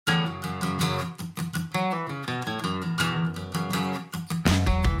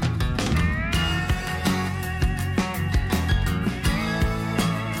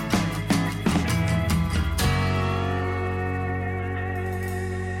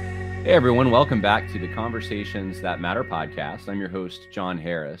Hey everyone, welcome back to the Conversations That Matter podcast. I'm your host, John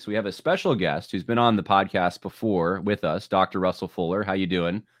Harris. We have a special guest who's been on the podcast before with us, Dr. Russell Fuller. How you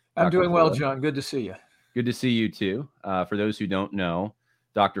doing? I'm doing well, John. Good to see you. Good to see you too. For those who don't know,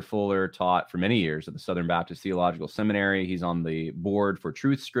 Dr. Fuller taught for many years at the Southern Baptist Theological Seminary. He's on the board for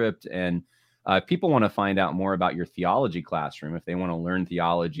TruthScript. And if people want to find out more about your theology classroom, if they want to learn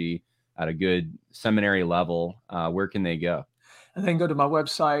theology at a good seminary level, where can they go? And then go to my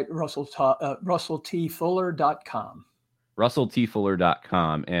website, russelltfuller.com.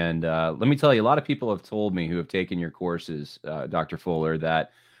 russelltfuller.com. And let me tell you, a lot of people have told me who have taken your courses, Dr. Fuller,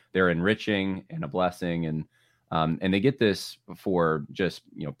 that they're enriching and a blessing. And they get this for just,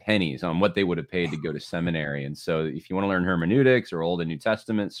 pennies on what they would have paid to go to seminary. And so if you want to learn hermeneutics or Old and New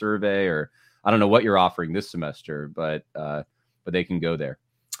Testament survey, or I don't know what you're offering this semester, but they can go there.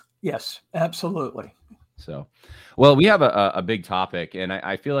 Yes, absolutely. So, well, we have a big topic, and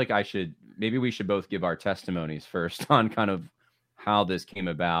I feel like maybe we should both give our testimonies first on kind of how this came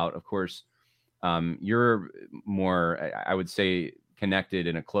about. Of course, you're more, I would say, connected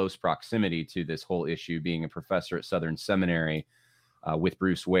in a close proximity to this whole issue, being a professor at Southern Seminary with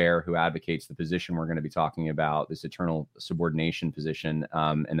Bruce Ware, who advocates the position we're going to be talking about, this eternal subordination position.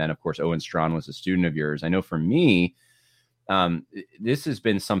 And then, of course, Owen Strachan was a student of yours. I know for me, this has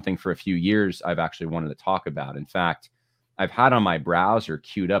been something for a few years I've actually wanted to talk about. In fact, I've had on my browser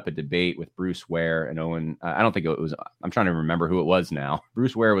queued up a debate with Bruce Ware and Owen. I don't think it was, I'm trying to remember who it was now.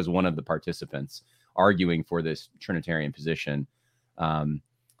 Bruce Ware was one of the participants arguing for this Trinitarian position. I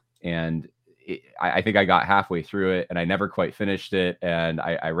think I got halfway through it and I never quite finished it. And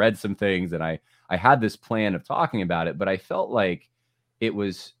I read some things and I had this plan of talking about it, but I felt like it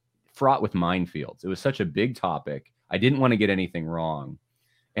was fraught with minefields. It was such a big topic. I didn't want to get anything wrong.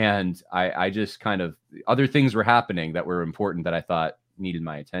 And I just kind of, other things were happening that were important that I thought needed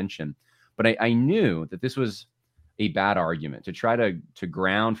my attention. But I knew that this was a bad argument to try to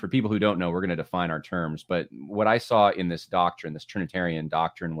ground. For people who don't know, we're going to define our terms. But what I saw in this doctrine, this Trinitarian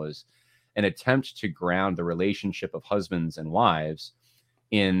doctrine, was an attempt to ground the relationship of husbands and wives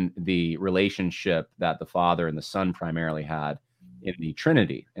in the relationship that the Father and the Son primarily had in the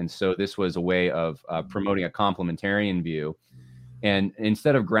Trinity. And so this was a way of promoting a complementarian view. And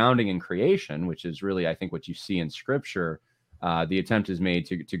instead of grounding in creation, which is really, I think, what you see in Scripture, the attempt is made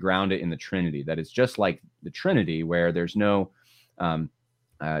to ground it in the Trinity, that it's just like the Trinity, where there's no, women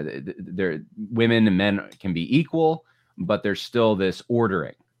and men can be equal, but there's still this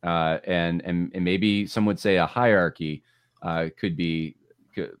ordering. And maybe some would say a hierarchy could be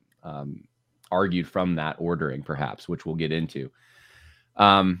argued from that ordering, perhaps, which we'll get into.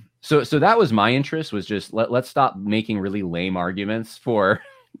 So that was my interest, was just let's stop making really lame arguments for,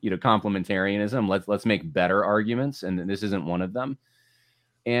 complementarianism. Let's make better arguments. And this isn't one of them.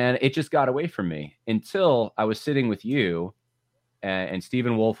 And it just got away from me until I was sitting with you and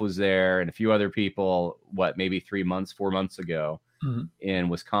Stephen Wolf was there and a few other people, maybe 4 months ago in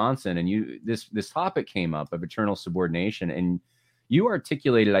Wisconsin. And this topic came up of eternal subordination, and you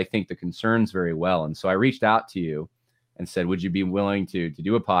articulated, I think, the concerns very well. And so I reached out to you and said, would you be willing to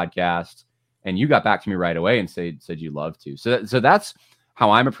do a podcast? And you got back to me right away and said you'd love to. So that's how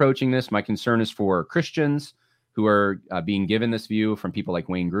I'm approaching this. My concern is for Christians who are being given this view from people like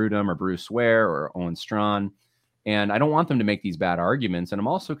Wayne Grudem or Bruce Ware or Owen Strachan. And I don't want them to make these bad arguments. And I'm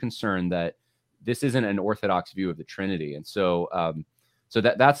also concerned that this isn't an orthodox view of the Trinity. And so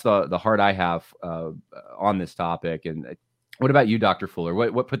that's the heart I have on this topic. And what about you, Dr. Fuller?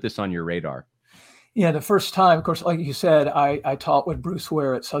 What put this on your radar? Yeah, the first time, of course, like you said, I taught with Bruce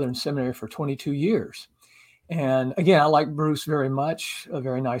Ware at Southern Seminary for 22 years. And again, I like Bruce very much, a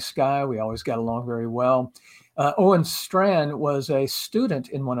very nice guy. We always got along very well. Owen Strachan was a student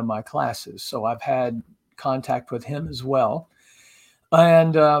in one of my classes, so I've had contact with him as well.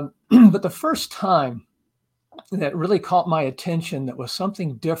 And but the first time that really caught my attention, that was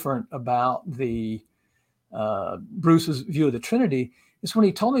something different about the Bruce's view of the Trinity, is when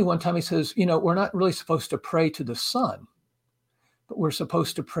he told me one time, he says, we're not really supposed to pray to the Son, but we're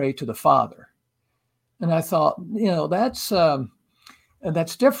supposed to pray to the Father. And I thought, that's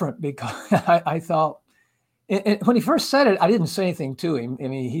different, because I thought, and when he first said it, I didn't say anything to him. I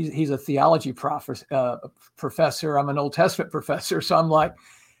mean, he's a theology professor. I'm an Old Testament professor. So I'm like,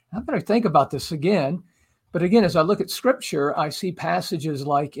 I better think about this again. But again, as I look at Scripture, I see passages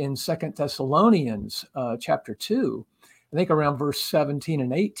like in 2 Thessalonians chapter 2, I think around verse 17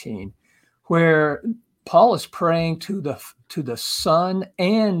 and 18, where Paul is praying to the Son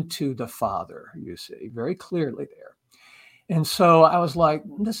and to the Father, you see, very clearly there. And so I was like,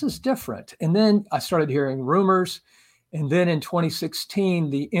 this is different. And then I started hearing rumors, And then in 2016,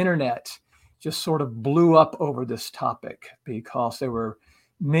 the internet just sort of blew up over this topic because there were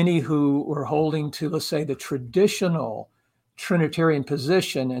many who were holding to, let's say, the traditional Trinitarian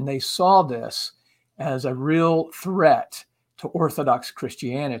position, and they saw this as a real threat to Orthodox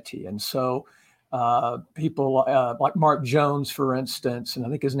Christianity. And so people like Mark Jones, for instance, and I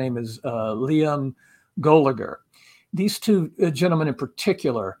think his name is Liam Gallagher, these two gentlemen in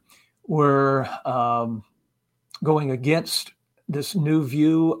particular were going against this new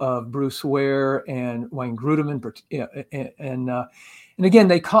view of Bruce Ware and Wayne Grudem, and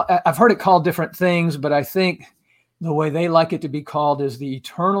again, I've heard it called different things, but I think the way they like it to be called is the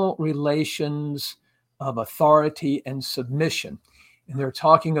eternal relations of authority and submission. And they're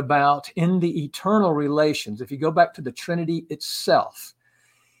talking about in the eternal relations, if you go back to the Trinity itself,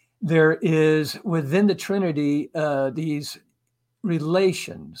 there is within the Trinity these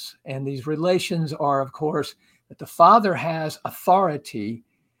relations, and these relations are, of course, that the Father has authority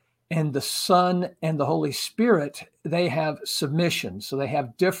and the Son and the Holy Spirit, they have submission. So they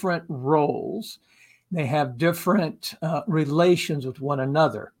have different roles. They have different relations with one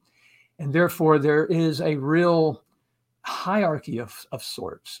another. And therefore, there is a real hierarchy of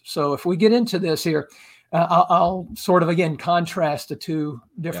sorts. So if we get into this here, I'll sort of, again, contrast the two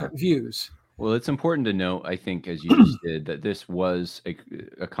different views. Well, it's important to note, I think, as you just did, that this was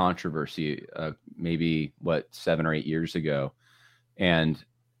a controversy maybe, 7 or 8 years ago. And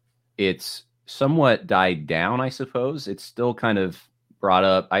it's somewhat died down, I suppose. It's still kind of brought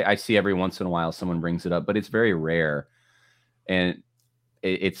up. I see every once in a while someone brings it up, but it's very rare. And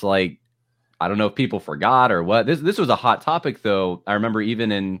it's like, I don't know if people forgot or what. This was a hot topic, though. I remember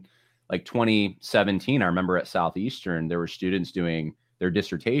even in like 2017, I remember at Southeastern, there were students doing their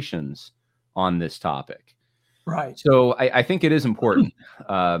dissertations on this topic. Right. So I think it is important.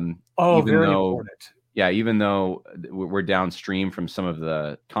 Very important. Yeah, even though we're downstream from some of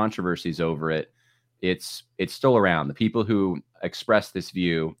the controversies over it, it's still around. The people who express this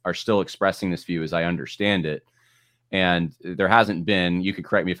view are still expressing this view, as I understand it. And there hasn't been, you could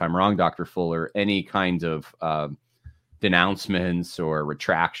correct me if I'm wrong, Dr. Fuller, any kind of denouncements or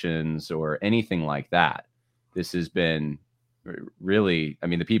retractions or anything like that. This has been really, I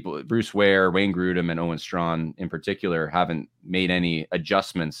mean, the people, Bruce Ware, Wayne Grudem, and Owen Strachan in particular, haven't made any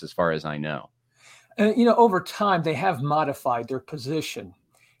adjustments as far as I know. Over time, they have modified their position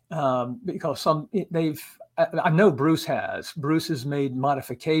because I know Bruce has made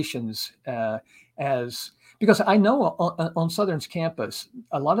modifications because I know on Southern's campus,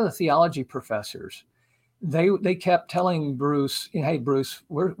 a lot of the theology professors, they kept telling Bruce, hey, Bruce,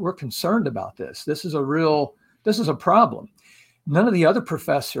 we're concerned about this. This is a problem. None of the other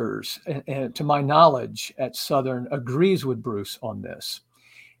professors, to my knowledge, at Southern agrees with Bruce on this.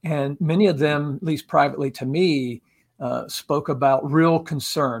 And many of them, at least privately to me, spoke about real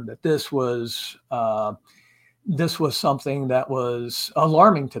concern that this was something that was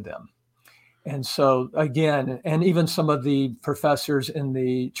alarming to them. And so again, and even some of the professors in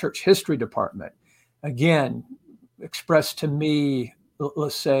the church history department, again, expressed to me,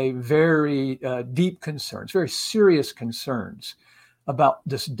 let's say, very deep concerns, very serious concerns about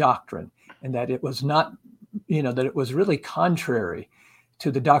this doctrine, and that it was not, that it was really contrary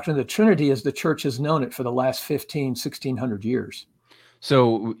to the doctrine of the Trinity as the church has known it for the last 1,600 years.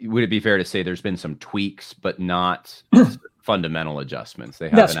 So would it be fair to say there's been some tweaks, but not fundamental adjustments? They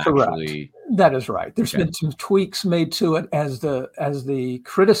haven't actually. That is right. There's been some tweaks made to it as the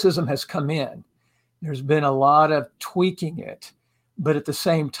criticism has come in. There's been a lot of tweaking it, but at the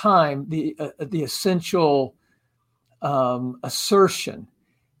same time, the essential assertion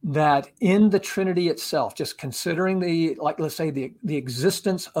that in the Trinity itself, just considering let's say the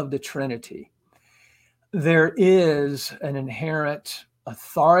existence of the Trinity, there is an inherent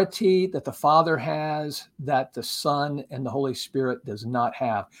authority that the Father has that the Son and the Holy Spirit does not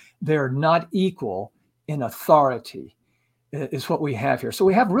have. They're not equal in authority, is what we have here. So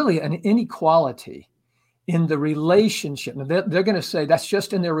we have really an inequality in the relationship. Now they're going to say that's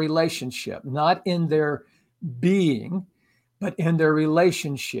just in their relationship, not in their being, but in their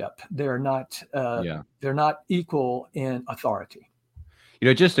relationship. They're not equal in authority.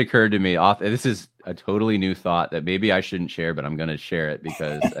 It just occurred to me, this is a totally new thought that maybe I shouldn't share, but I'm going to share it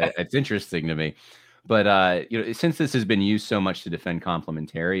because it's interesting to me. But, since this has been used so much to defend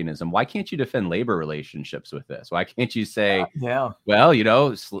complementarianism, why can't you defend labor relationships with this? Why can't you say,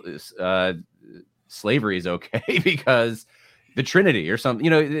 slavery is okay because the Trinity or something?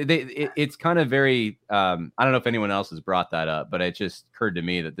 It's kind of very, I don't know if anyone else has brought that up, but it just occurred to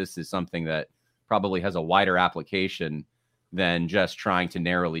me that this is something that probably has a wider application than just trying to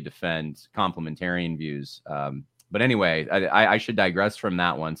narrowly defend complementarian views. But anyway, I should digress from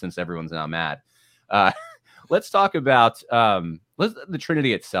that one since everyone's now mad. Let's talk about the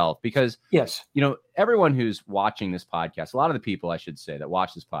Trinity itself, because Yes. Everyone who's watching this podcast, a lot of the people, I should say, that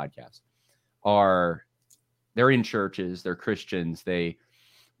watch this podcast they're in churches, they're Christians, they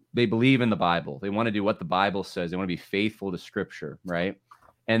believe in the Bible, they want to do what the Bible says, they want to be faithful to Scripture, right?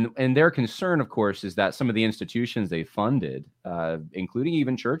 And their concern, of course, is that some of the institutions they funded, including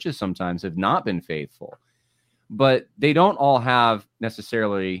even churches sometimes, have not been faithful. But they don't all have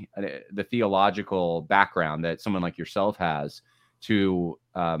necessarily the theological background that someone like yourself has to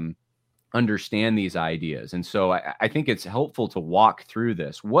understand these ideas. And so I think it's helpful to walk through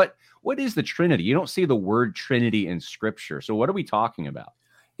this. What is the Trinity? You don't see the word Trinity in Scripture. So what are we talking about?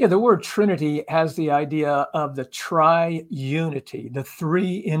 Yeah, the word Trinity has the idea of the tri-unity, the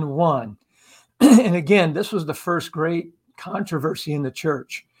three in one. And again, this was the first great controversy in the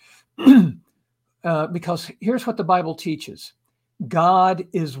church. Because here's what the Bible teaches. God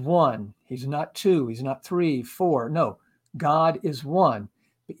is one. He's not two. He's not three, four. No, God is one.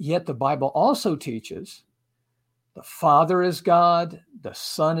 But yet the Bible also teaches the Father is God, the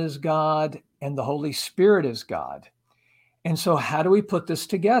Son is God, and the Holy Spirit is God. And so how do we put this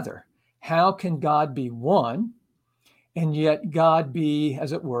together? How can God be one and yet God be,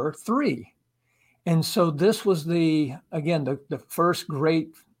 as it were, three? And so this was the first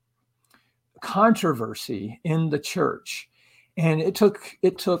great controversy in the church. And it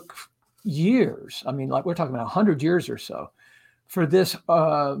took years. I mean, like we're talking about 100 years or so for this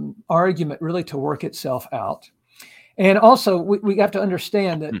argument really to work itself out. And also we have to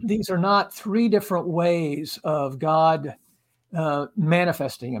understand that these are not three different ways of God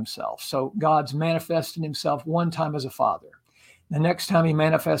manifesting himself. So God's manifesting himself one time as a father. The next time he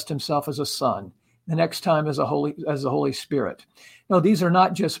manifests himself as a son. The next time as the Holy Spirit. No, these are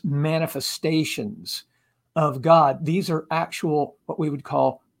not just manifestations of God. These are actual, what we would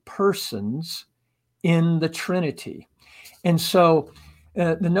call persons in the Trinity. And so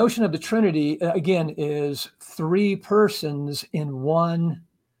the notion of the Trinity, again, is three persons in one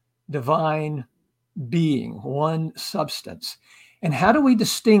divine being, one substance. And how do we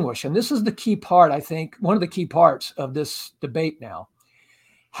distinguish? And this is the key part, I think, one of the key parts of this debate now.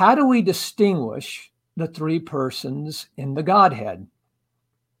 How do we distinguish the three persons in the Godhead?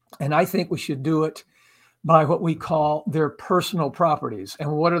 And I think we should do it by what we call their personal properties. And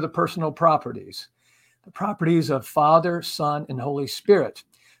what are the personal properties? The properties of Father, Son, and Holy Spirit.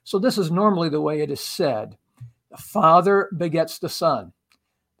 So this is normally the way it is said. The Father begets the Son.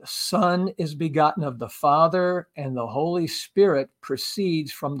 The Son is begotten of the Father, and the Holy Spirit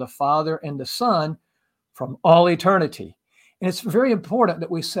proceeds from the Father and the Son from all eternity. And it's very important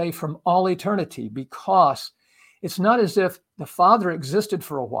that we say from all eternity, because it's not as if the Father existed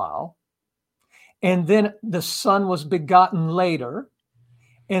for a while, and then the Son was begotten later,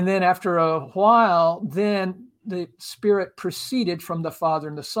 and then after a while, then the Spirit proceeded from the Father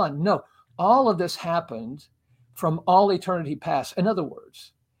and the Son. No, all of this happened from all eternity past. In other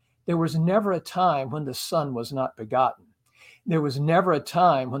words, there was never a time when the Son was not begotten. There was never a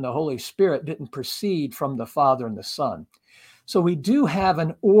time when the Holy Spirit didn't proceed from the Father and the Son. So we do have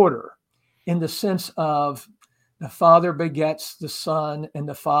an order in the sense of the Father begets the Son, and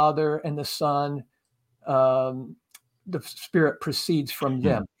the Father and the Son, the Spirit proceeds from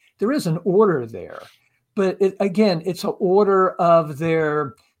them. There is an order there, but it's an order of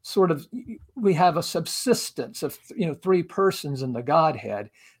their sort of, we have a subsistence of, three persons in the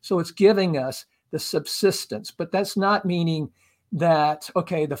Godhead. So it's giving us the subsistence, but that's not meaning that,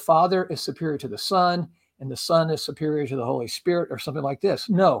 okay, the Father is superior to the Son and the Son is superior to the Holy Spirit or something like this.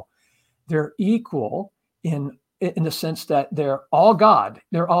 No, they're equal in the sense that they're all God.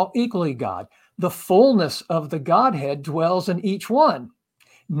 They're all equally God. The fullness of the Godhead dwells in each one,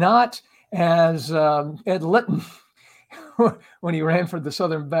 not as Ed Litton, when he ran for the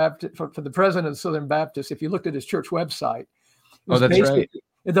Southern Baptist, for the president of the Southern Baptist. If you looked at his church website, that's right.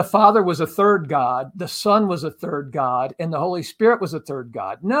 The Father was a third God, the Son was a third God, and the Holy Spirit was a third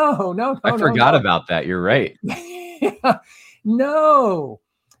God. No. I forgot about that. You're right. No,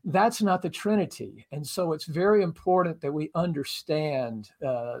 that's not the Trinity. And so it's very important that we understand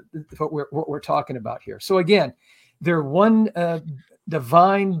what we're talking about here. So again, they're one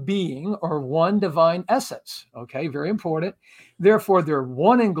divine being or one divine essence. Okay, very important. Therefore, they're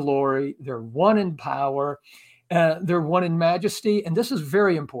one in glory, they're one in power, they're one in majesty, and this is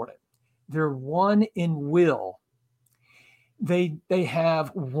very important. They're one in will. They have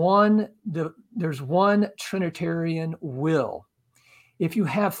one. There's one Trinitarian will. If you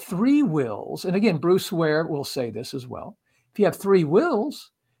have three wills, and again, Bruce Ware will say this as well. If you have three wills,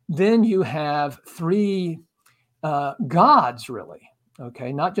 then you have three gods, really.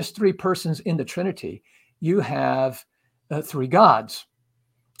 Okay, not just three persons in the Trinity. You have three gods.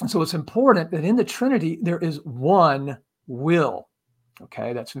 And so it's important that in the Trinity, there is one will.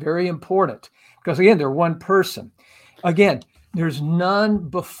 Okay, that's very important because, again, they're one person. Again, there's none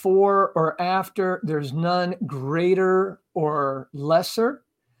before or after. There's none greater or lesser.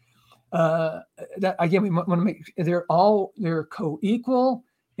 That again, we want to make they're co-equal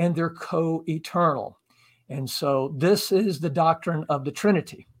and they're co-eternal. And so this is the doctrine of the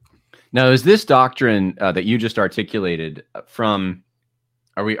Trinity. Now, is this doctrine that you just articulated from?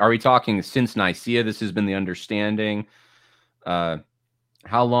 Are we talking since Nicaea? This has been the understanding.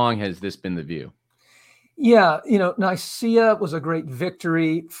 How long has this been the view? Yeah, Nicaea was a great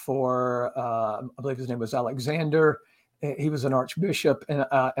victory for, I believe his name was Alexander. He was an archbishop,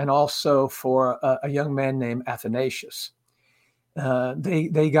 and also for a young man named Athanasius.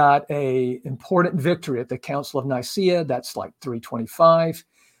 They got a important victory at the Council of Nicaea. That's like 325,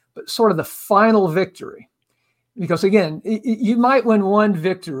 but sort of the final victory. Because again, you might win one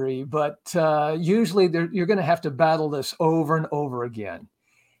victory, but usually you're going to have to battle this over and over again.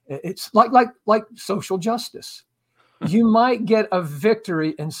 It's like social justice. You might get a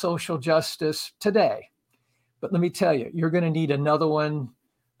victory in social justice today, but let me tell you, you're going to need another one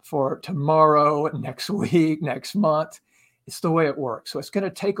for tomorrow, next week, next month. It's the way it works. So it's going to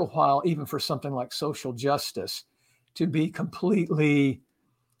take a while, even for something like social justice, to be completely,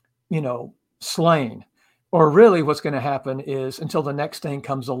 slain. Or really what's going to happen is until the next thing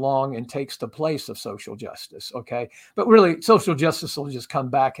comes along and takes the place of social justice, okay? But really, social justice will just come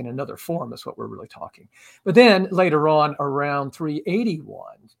back in another form is what we're really talking. But then later on, around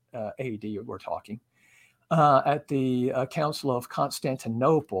 381 AD, we're talking, at the Council of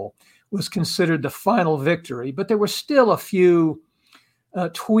Constantinople was considered the final victory, but there were still a few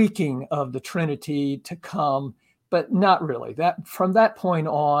tweaking of the Trinity to come, but not really. From that point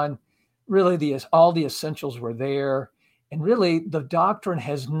on, really, all the essentials were there. And really, the doctrine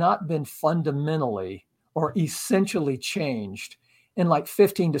has not been fundamentally or essentially changed in like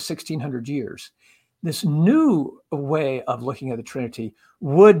 15 to 1600 years. This new way of looking at the Trinity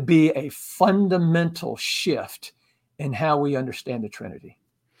would be a fundamental shift in how we understand the Trinity.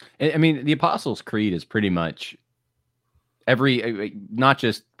 I mean, the Apostles' Creed is pretty much not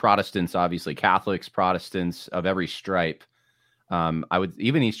just Protestants, obviously, Catholics, Protestants of every stripe.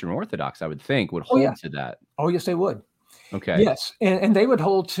 Even Eastern Orthodox, I would think, would hold to that. Oh, yes, they would. Okay. Yes, and they would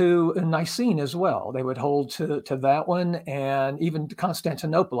hold to Nicene as well. They would hold to that one, and even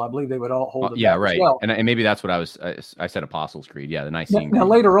Constantinople, I believe they would all hold to that right. as well. And maybe that's what I said Apostles' Creed. Yeah, the Nicene Now,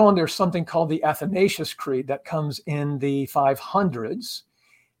 Creed. later on, there's something called the Athanasius Creed that comes in the 500s.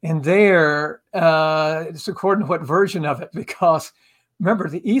 And there, it's according to what version of it, because remember,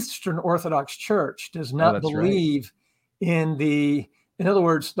 the Eastern Orthodox Church does not believe in other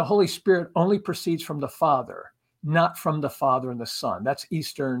words, the Holy Spirit only proceeds from the Father, not from the Father and the Son. That's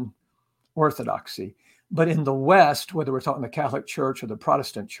Eastern Orthodoxy. But in the West, whether we're talking the Catholic Church or the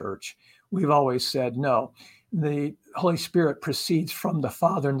Protestant Church, we've always said, no, the Holy Spirit proceeds from the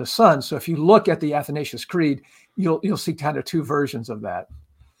Father and the Son. So if you look at the Athanasius Creed, you'll see kind of two versions of that.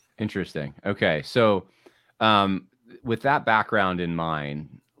 Interesting. Okay. So with that background in mind,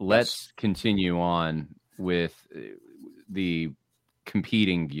 let's continue on with the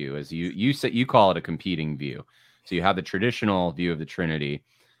competing view, as you said, you call it a competing view. So you have the traditional view of the Trinity,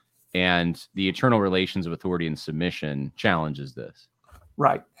 and the eternal relations of authority and submission challenges this.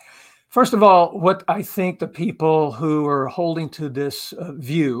 Right. First of all, what I think the people who are holding to this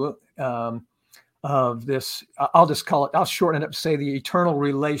view of this, I'll shorten it up to say the eternal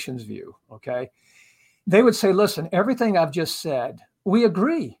relations view. Okay. They would say, listen, everything I've just said, we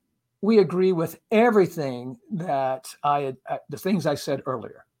agree. We agree with everything that the things I said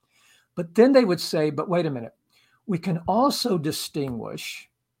earlier. But then they would say, but wait a minute, we can also distinguish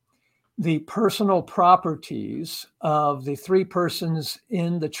the personal properties of the three persons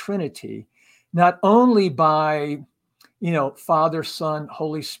in the Trinity, not only by, Father, Son,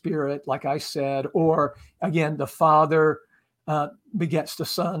 Holy Spirit, like I said, or again, the Father begets the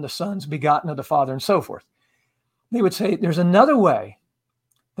Son's begotten of the Father, and so forth. They would say there's another way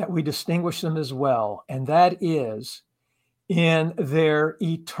that we distinguish them as well, and that is in their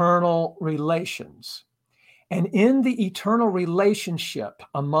eternal relations. And in the eternal relationship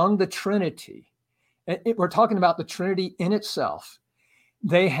among the Trinity, we're talking about the Trinity in itself.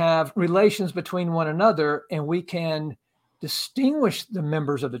 They have relations between one another, and we can distinguish the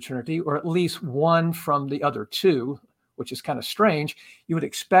members of the Trinity, or at least one from the other two, which is kind of strange. You would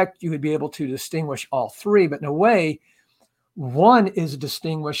expect you would be able to distinguish all three, but in a way, one is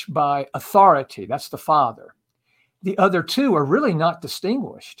distinguished by authority. That's the Father. the other two are really not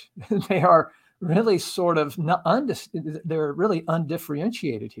distinguished. They are really sort of they're really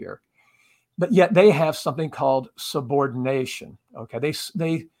undifferentiated here, but yet they have something called subordination. Okay,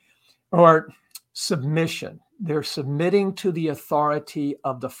 they or submission. They're submitting to the authority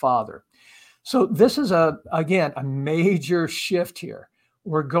of the Father. So this is again a major shift here.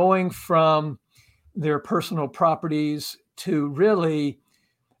 We're going from their personal properties to really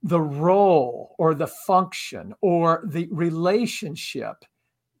the role or the function or the relationship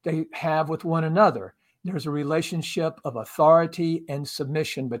they have with one another. There's a relationship of authority and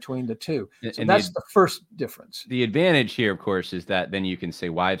submission between the two. So that's the first difference. The advantage here, of course, is that then you can say,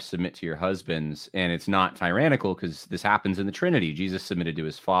 wives, submit to your husbands, and it's not tyrannical because this happens in the Trinity. Jesus submitted to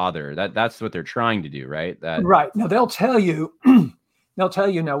his Father. That's what they're trying to do, right? Right. Now they'll tell you,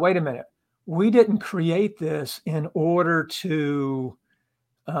 now, wait a minute. We didn't create this in order to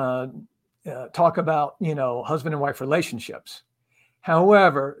talk about, husband and wife relationships.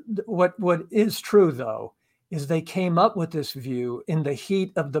 However, what is true, though, is they came up with this view in the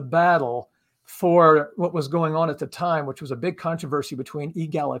heat of the battle for what was going on at the time, which was a big controversy between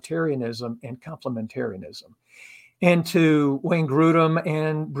egalitarianism and complementarianism. And to Wayne Grudem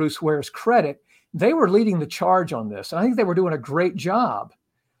and Bruce Ware's credit, they were leading the charge on this. And I think they were doing a great job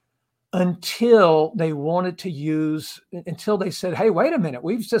until they said, hey, wait a minute,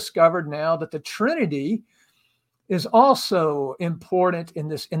 we've discovered now that the Trinity is also important in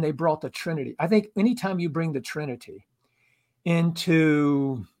this, and they brought the Trinity. I think anytime you bring the Trinity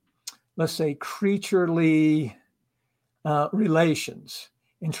into, let's say, creaturely relations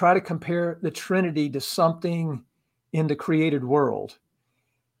and try to compare the Trinity to something in the created world,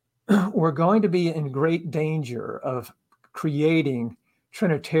 we're going to be in great danger of creating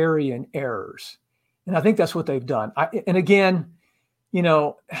Trinitarian errors. And I think that's what they've done. And again,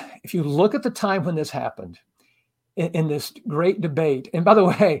 if you look at the time when this happened, in this great debate. And by the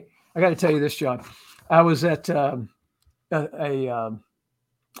way, I got to tell you this, John. I was at the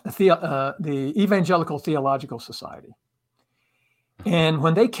Evangelical Theological Society. And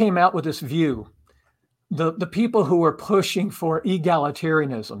when they came out with this view, the people who were pushing for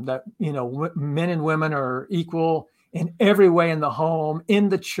egalitarianism, that, men and women are equal in every way in the home, in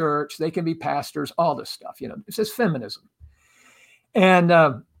the church, they can be pastors, all this stuff, it's just feminism.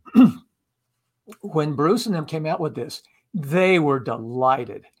 And when Bruce and them came out with this, they were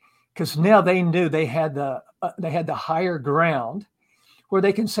delighted because now they knew they had the higher ground where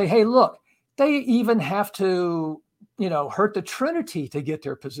they can say, hey, look, they even have to, hurt the Trinity to get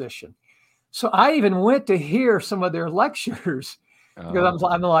their position. So I even went to hear some of their lectures because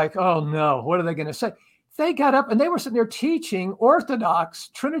I'm like, oh no, what are they going to say? They got up and they were sitting there teaching Orthodox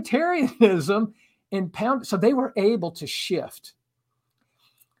Trinitarianism so they were able to shift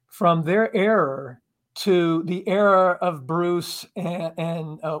from their error to the error of Bruce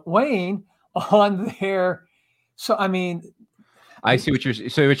and Wayne on their. So, I mean, I see what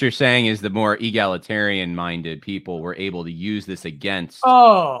you're saying is the more egalitarian-minded people were able to use this against.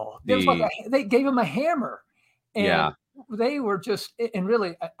 They gave him a hammer, and they were just, and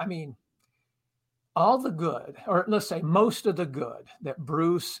really, I mean, all the good, or let's say most of the good that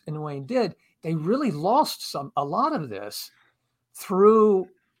Bruce and Wayne did, they really lost a lot of this through.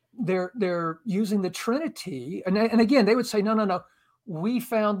 They're using the Trinity, and again they would say no, we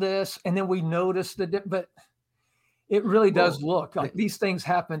found this and then we noticed but it really does look like these things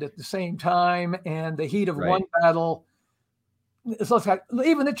happened at the same time, and the heat of one battle, it's like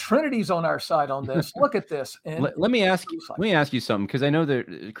even the Trinity's on our side on this. Look at this. And let me ask you something, because I know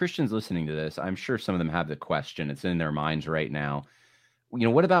that Christians listening to this, I'm sure some of them have the question, it's in their minds right now.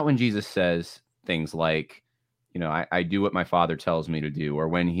 What about when Jesus says things like, I do what my Father tells me to do, or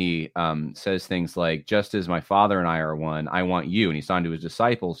when he says things like, just as my Father and I are one, I want you, and he's on to his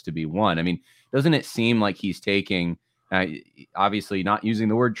disciples to be one. I mean, doesn't it seem like he's taking, obviously not using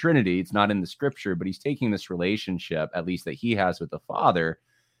the word Trinity, it's not in the scripture, but he's taking this relationship, at least that he has with the Father,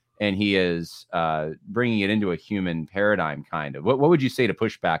 and he is bringing it into a human paradigm, kind of. What would you say to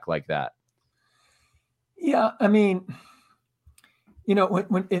pushback like that? Yeah, I mean,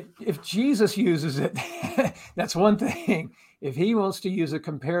 if Jesus uses it, that's one thing. If he wants to use a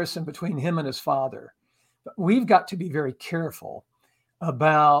comparison between him and his Father, we've got to be very careful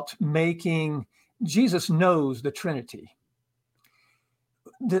about making. Jesus knows the Trinity.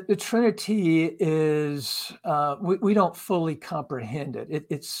 The Trinity is we don't fully comprehend it.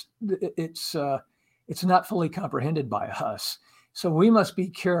 It's not fully comprehended by us. So we must be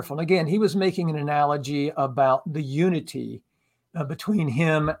careful. And again, he was making an analogy about the unity between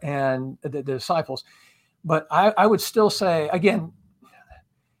him and the disciples. But I would still say, again,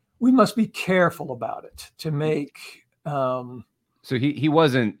 we must be careful about it to make. So he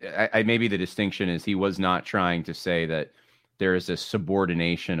wasn't. Maybe the distinction is he was not trying to say that there is a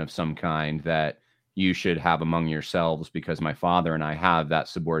subordination of some kind that you should have among yourselves because my Father and I have that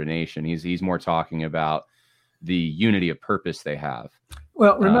subordination. He's more talking about the unity of purpose they have.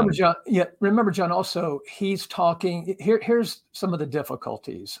 Well, remember, John. Yeah, remember, John. Also, he's talking. Here's some of the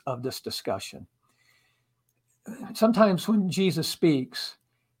difficulties of this discussion. Sometimes when Jesus speaks,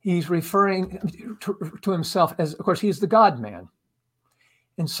 he's referring to himself as, of course, he's the God-man.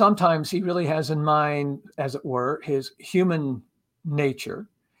 And sometimes he really has in mind, as it were, his human nature,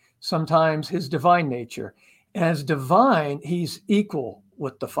 sometimes his divine nature. As divine, he's equal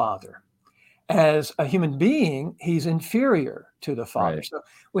with the Father. As a human being, he's inferior to the Father. Right. So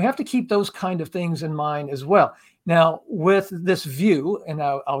we have to keep those kind of things in mind as well. Now, with this view, and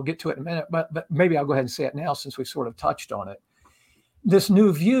I'll get to it in a minute, but maybe I'll go ahead and say it now since we sort of touched on it. This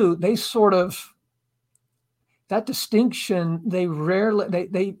new view, they sort of, that distinction, they rarely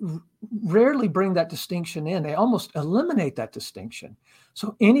bring that distinction in. They almost eliminate that distinction.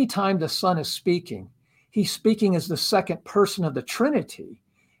 So anytime the Son is speaking, he's speaking as the second person of the Trinity,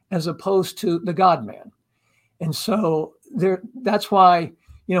 as opposed to the God-man. And so that's why,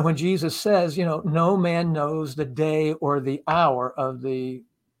 when Jesus says, no man knows the day or the hour of the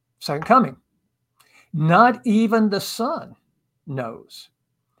second coming, not even the Son knows.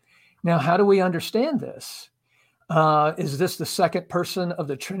 Now, how do we understand this? Is this the second person of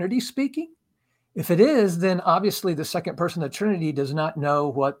the Trinity speaking? If it is, then obviously the second person of the Trinity does not know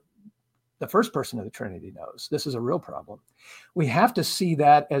what the first person of the Trinity knows. This is a real problem. We have to see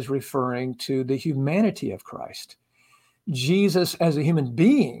that as referring to the humanity of Christ. Jesus, as a human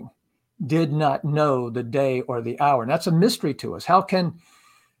being, did not know the day or the hour. And that's a mystery to us. How can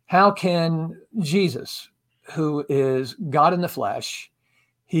Jesus, who is God in the flesh,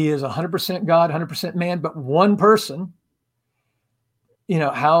 he is 100% God, 100% man, but one person,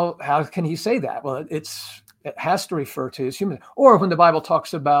 how can he say that? Well, it has to refer to his human. Or when the Bible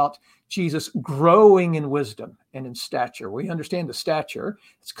talks about Jesus growing in wisdom and in stature, we understand the stature.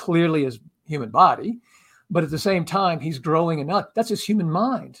 It's clearly his human body, but at the same time, he's growing in us. That's his human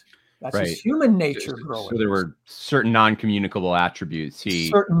mind. That's right. His human nature growing. So there were certain non-communicable attributes.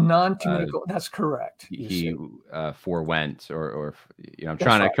 That's correct. He forewent, or I'm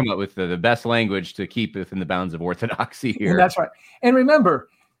trying to come up with the best language to keep within the bounds of orthodoxy here. And that's right. And remember,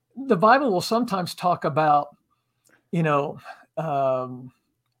 the Bible will sometimes talk about, it'll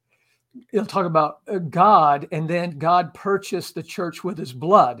talk about God, and then God purchased the church with his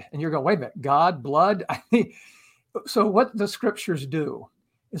blood. And you're going, wait a minute, God, blood? So what the scriptures do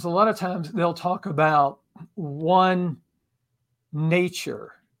is a lot of times they'll talk about one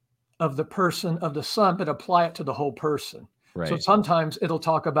nature of the person of the Son, but apply it to the whole person. Right. So sometimes it'll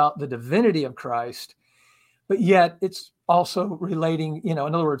talk about the divinity of Christ, but yet it's also relating, in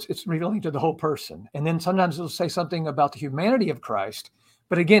other words, it's relating to the whole person. And then sometimes it'll say something about the humanity of Christ,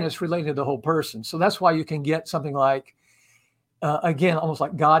 but again, it's related to the whole person. So that's why you can get something like, again, almost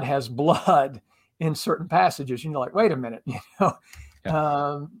like God has blood in certain passages. And you're like, wait a minute,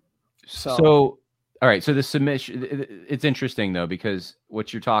 Yeah. So, all right. So the submission, it's interesting though, because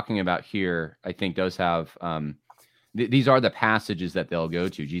what you're talking about here, I think does have, these are the passages that they'll go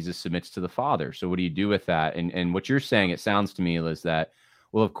to. Jesus submits to the Father. So what do you do with that? And what you're saying, it sounds to me, is that,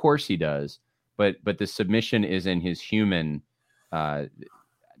 well, of course he does, but the submission is in his human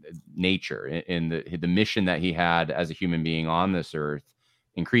nature, in the mission that he had as a human being on this earth,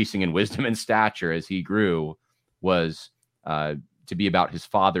 increasing in wisdom and stature as he grew, was to be about his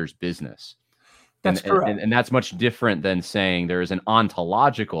Father's business. That's correct. And that's much different than saying there is an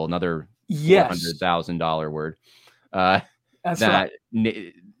ontological, another $400,000 word,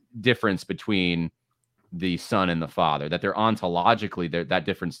 difference between the Son and the Father, that they're ontologically, that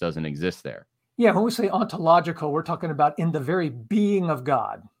difference doesn't exist there. Yeah, when we say ontological, we're talking about in the very being of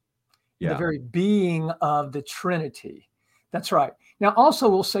God, in the very being of the Trinity. That's right. Now, also,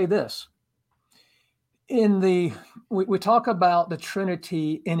 we'll say this. We talk about the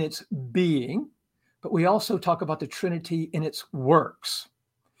Trinity in its being, but we also talk about the Trinity in its works.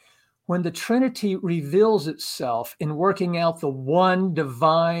 When the Trinity reveals itself in working out the one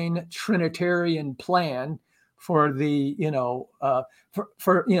divine Trinitarian plan for the,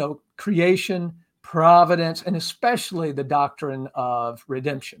 creation, providence, and especially the doctrine of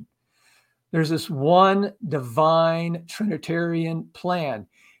redemption. There's this one divine Trinitarian plan.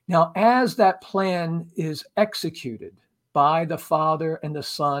 Now, as that plan is executed by the Father and the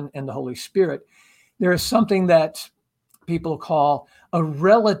Son and the Holy Spirit, there is something that people call a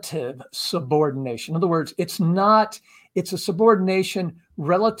relative subordination. In other words, it's not It's a subordination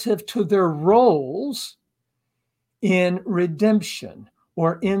relative to their roles in redemption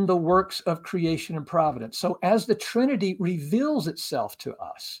or in the works of creation and providence. So as the Trinity reveals itself to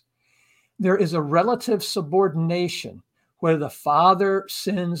us, there is a relative subordination where the Father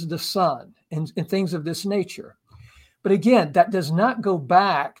sends the Son and things of this nature. But again, that does not go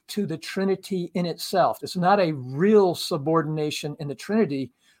back to the Trinity in itself. It's not a real subordination in the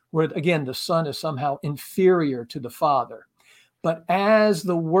Trinity where, again, the Son is somehow inferior to the Father. But as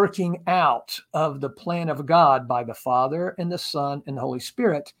the working out of the plan of God by the Father and the Son and the Holy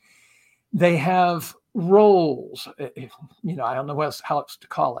Spirit, they have roles. I don't know how else to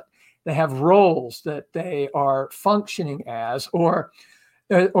call it. They have roles that they are functioning as, or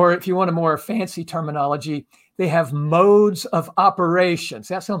if you want a more fancy terminology, they have modes of operations.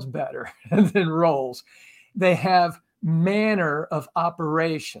 That sounds better than roles. They have manner of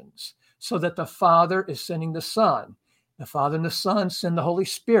operations, so that the Father is sending the Son. The Father and the Son send the Holy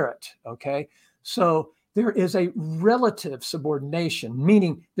Spirit, okay? So there is a relative subordination,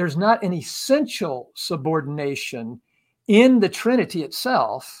 meaning there's not an essential subordination in the Trinity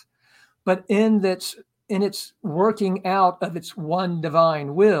itself, but in its working out of its one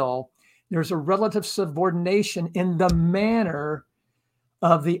divine will, there's a relative subordination in the manner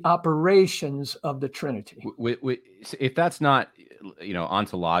of the operations of the Trinity. If that's not,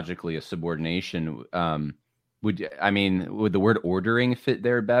 ontologically a subordination, would the word ordering fit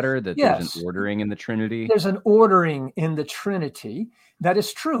there better? That Yes. There's an ordering in the Trinity? There's an ordering in the Trinity. That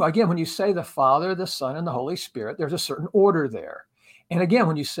is true. Again, when you say the Father, the Son, and the Holy Spirit, there's a certain order there. And again,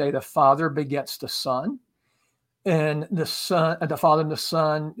 when you say the Father begets the Son, and the Father and the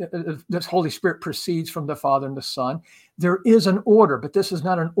Son, the Holy Spirit proceeds from the Father and the Son, there is an order, but this is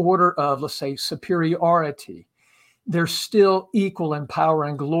not an order of, let's say, superiority. They're still equal in power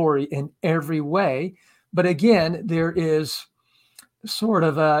and glory in every way. But again, there is sort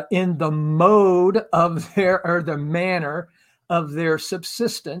of in the mode of the manner of their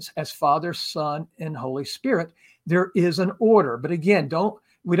subsistence as Father, Son, and Holy Spirit, there is an order. But again,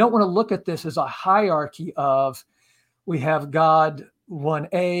 we don't want to look at this as a hierarchy of, we have God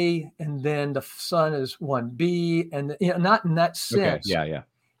 1A and then the Son is 1B, and not in that sense. Okay.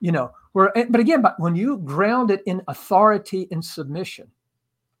 Yeah. But again, when you ground it in authority and submission,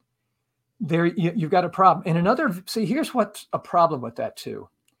 there you've got a problem. And here's what's a problem with that too.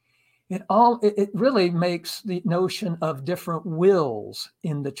 It really makes the notion of different wills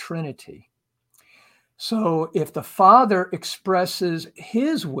in the Trinity. So if the Father expresses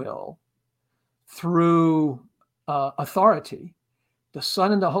his will through authority, the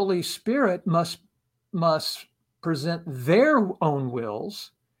Son and the Holy Spirit must present their own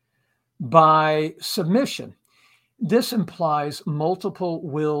wills by submission. This implies multiple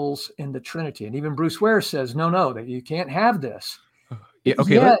wills in the Trinity. And even Bruce Ware says, no, that you can't have this. Yeah,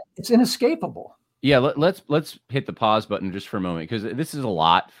 okay. It's inescapable. Yeah, let's hit the pause button just for a moment, because this is a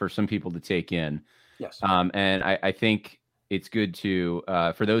lot for some people to take in. Yes. And I think it's good to,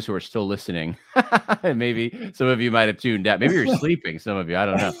 for those who are still listening, and maybe some of you might have tuned out. Maybe you're sleeping, some of you, I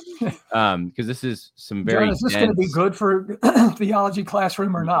don't know. Because this is some very John, is this going to be good for theology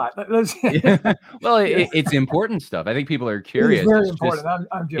classroom or not? Yeah. Well, it's important stuff. I think people are curious. It's very important.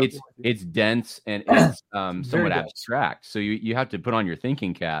 I'm joking. It's dense and it's somewhat abstract. So you have to put on your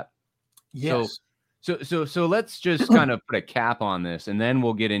thinking cap. Yes. So let's just kind of put a cap on this, and then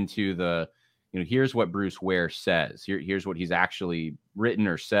we'll get into the, here's what Bruce Ware says. Here's what he's actually written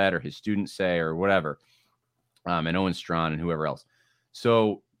or said, or his students say, or whatever. And Owen, Strachan, and whoever else.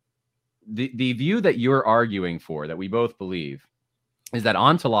 So the view that you're arguing for, that we both believe, is that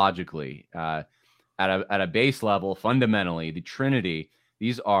ontologically, at a base level, fundamentally, the Trinity,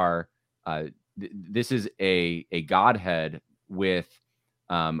 these are this is a Godhead with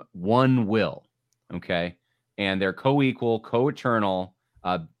one will, okay, and they're co-equal, co-eternal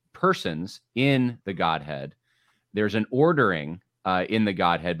persons in the Godhead. There's an ordering in the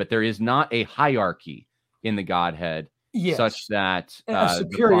Godhead, but there is not a hierarchy in the Godhead. Yes. Such that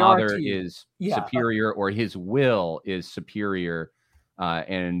the Father is superior, or his will is superior,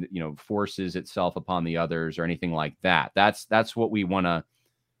 and forces itself upon the others, or anything like that. That's what we want to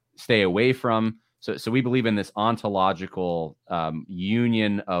stay away from. So we believe in this ontological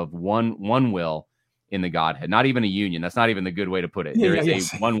union of one will in the Godhead. Not even a union. That's not even the good way to put it. There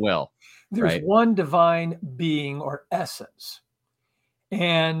is a one will. There's one divine being or essence,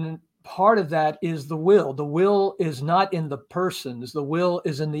 and part of that is the will. The will is not in the persons. The will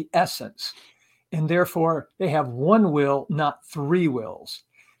is in the essence. And therefore, they have one will, not three wills.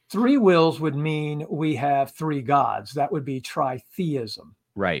 Three wills would mean we have three gods. That would be tritheism.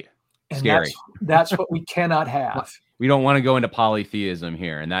 Right. And scary. That's what we cannot have. we don't want to go into polytheism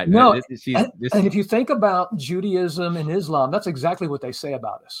here. And that, No, this, and if you think about Judaism and Islam, that's exactly what they say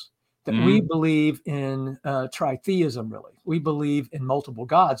about us. That we believe in tritheism, really. We believe in multiple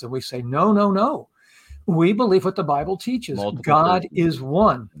gods. And we say, no, no, no. We believe what the Bible teaches. God is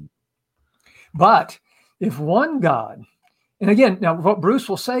one. But if one God, and again, now what Bruce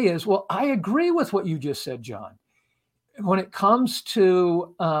will say is, well, I agree with what you just said, John. When it comes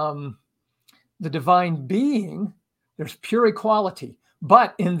to the divine being, there's pure equality.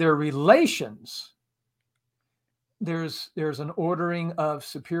 But in their relations, there's an ordering of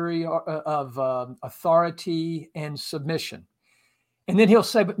authority and submission. And then he'll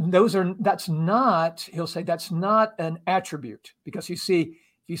say, but that's not an attribute, because you see,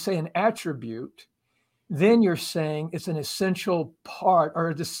 if you say an attribute, then you're saying it's an essential part,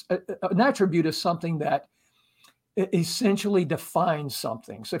 or an attribute is something that essentially defines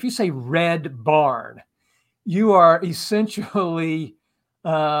something. So if you say red barn, you are essentially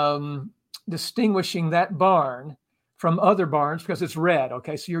distinguishing that barn from other barns because it's red.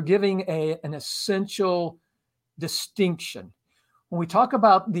 Okay, so you're giving an essential distinction. When we talk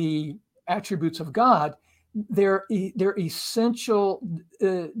about the attributes of God, they're essential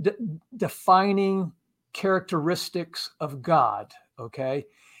defining characteristics of God. Okay,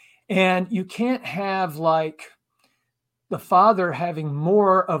 and you can't have like the Father having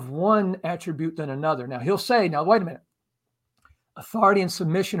more of one attribute than another. Now he'll say, now wait a minute, authority and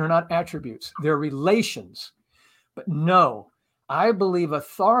submission are not attributes, they're relations. But no, I believe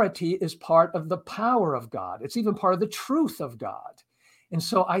authority is part of the power of God. It's even part of the truth of God. And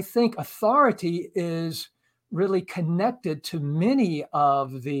so I think authority is really connected to many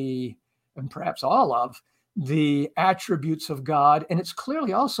of the, and perhaps all of, the attributes of God. And it's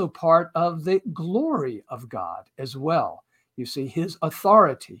clearly also part of the glory of God as well. You see, his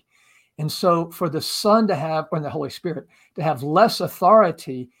authority. And so for the Son to have, or the Holy Spirit, to have less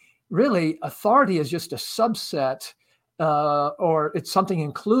authority, really authority is just a subset or it's something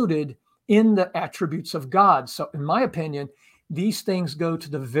included in the attributes of God. So in my opinion, these things go to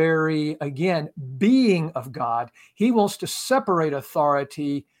the very, again, being of God. He wants to separate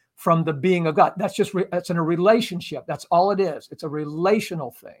authority from the being of God. That's in a relationship. That's all it is. It's a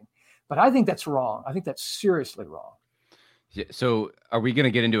relational thing. But I think that's wrong. I think that's seriously wrong. So are we going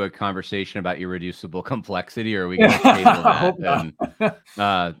to get into a conversation about irreducible complexity, or are we going to table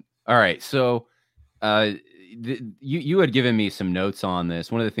that? All right. So you had given me some notes on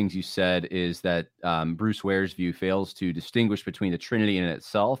this. One of the things you said is that Bruce Ware's view fails to distinguish between the Trinity in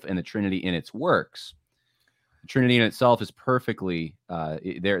itself and the Trinity in its works. The Trinity in itself is perfectly,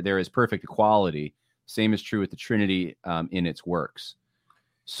 there is perfect equality. Same is true with the Trinity in its works.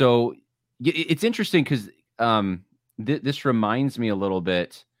 So it's interesting because this reminds me a little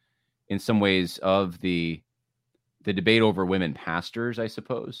bit in some ways of the debate over women pastors, I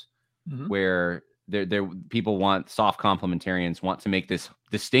suppose, where people soft complementarians want to make this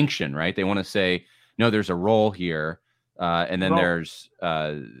distinction, right? They want to say, no, there's a role here. And then there's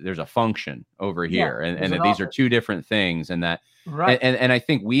a function over here, and that these are two different things, and that, and I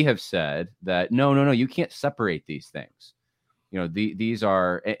think we have said that no, you can't separate these things. You know, these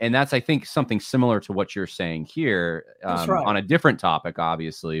are, and that's, I think, something similar to what you're saying here, on a different topic,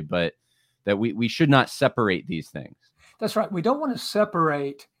 obviously, but that we should not separate these things. That's right. We don't want to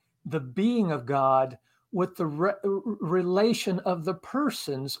separate the being of God with the relation of the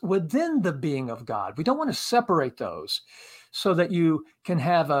persons within the being of God. We don't want to separate those so that you can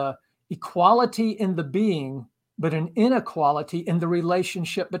have a equality in the being, but an inequality in the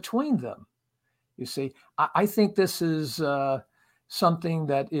relationship between them. You see, I think this is something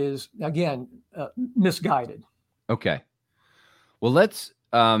that is, again, misguided. Okay. Well, let's,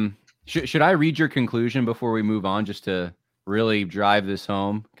 should I read your conclusion before we move on, just to really drive this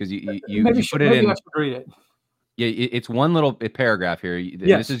home? Because you put it in. Read it. Yeah, it's one little paragraph here.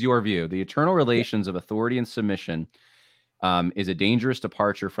 Yes. This is your view. The eternal relations of authority and submission is a dangerous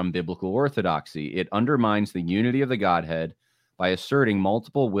departure from biblical orthodoxy. It undermines the unity of the Godhead by asserting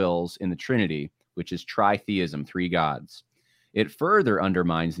multiple wills in the Trinity, which is tritheism, three gods. It further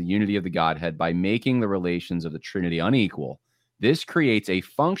undermines the unity of the Godhead by making the relations of the Trinity unequal. This creates a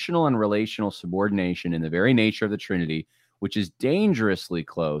functional and relational subordination in the very nature of the Trinity, which is dangerously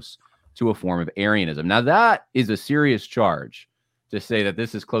close to a form of Arianism. Now, that is a serious charge to say that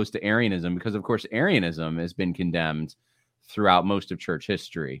this is close to Arianism, because, of course, Arianism has been condemned throughout most of church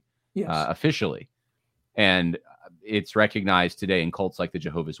history, officially. And it's recognized today in cults like the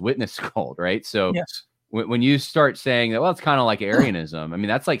Jehovah's Witness cult, right? So when you start saying that, well, it's kind of like Arianism, I mean,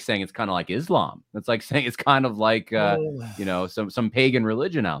 that's like saying it's kind of like Islam. That's like saying it's kind of like, some pagan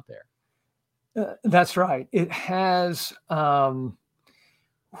religion out there. That's right. It has, again,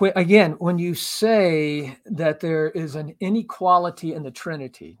 when you say that there is an inequality in the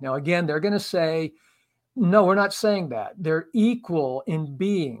Trinity, now, again, they're going to say, no, we're not saying that. They're equal in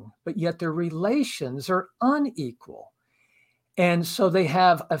being, but yet their relations are unequal. And so they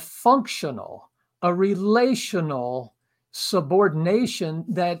have a relational subordination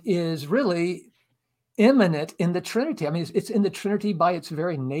that is really immanent in the Trinity. I mean, it's in the Trinity by its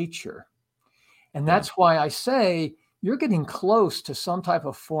very nature. And that's why I say you're getting close to some type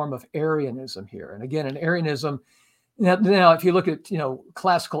of form of Arianism here. And again, an Arianism, now if you look at,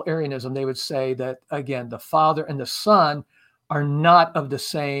 classical Arianism, they would say that, again, the Father and the Son are not of the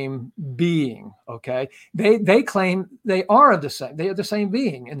same being, okay? They claim they are of the same. They are the same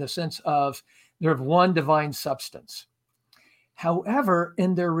being in the sense of they're of one divine substance. However,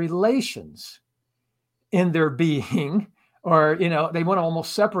 in their relations, in their being, or, they want to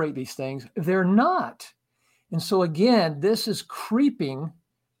almost separate these things. They're not. And so, again, this is creeping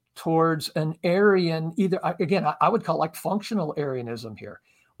towards an Arian, I would call it like functional Arianism here,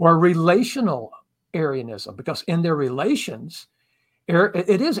 or relational Arianism, because in their relations,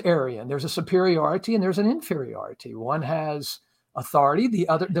 it is Arian. There's a superiority and there's an inferiority. One has authority, the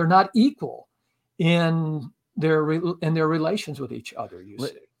other, they're not equal in their relations with each other, you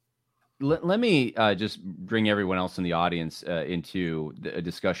see. Let me just bring everyone else in the audience into a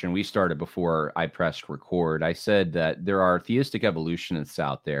discussion we started before I pressed record. I said that there are theistic evolutionists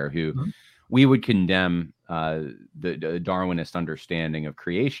out there who we would condemn the Darwinist understanding of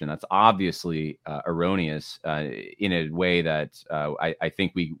creation. That's obviously erroneous in a way that I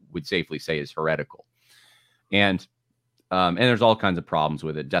think we would safely say is heretical. And there's all kinds of problems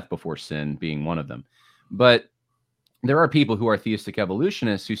with it, death before sin being one of them. But there are people who are theistic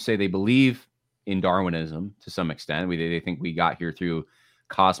evolutionists who say they believe in Darwinism to some extent. They think we got here through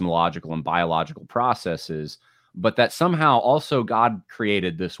cosmological and biological processes, but that somehow also God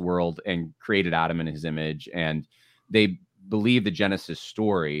created this world and created Adam in his image. And they believe the Genesis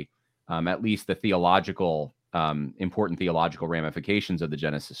story, at least the theological, important theological ramifications of the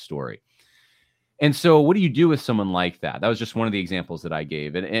Genesis story. And so what do you do with someone like that? That was just one of the examples that I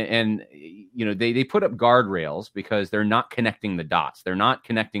gave. And they put up guardrails because they're not connecting the dots. They're not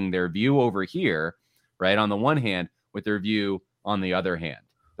connecting their view over here, right, on the one hand, with their view on the other hand.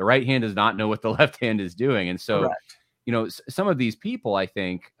 The right hand does not know what the left hand is doing. And so, some of these people, I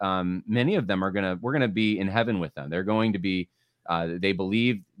think, many of them we're going to be in heaven with them. They're going to be, they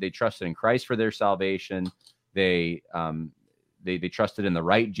believe, they trusted in Christ for their salvation. They trusted in the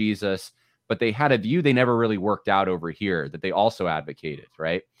right Jesus. But they had a view they never really worked out over here that they also advocated,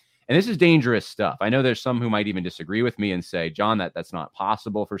 right? And this is dangerous stuff. I know there's some who might even disagree with me and say, John, that's not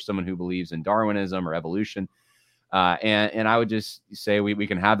possible for someone who believes in Darwinism or evolution. And I would just say we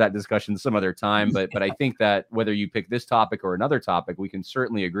can have that discussion some other time. But I think that whether you pick this topic or another topic, we can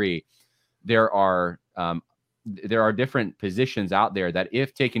certainly agree there are different positions out there that,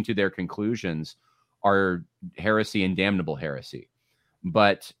 if taken to their conclusions, are heresy and damnable heresy.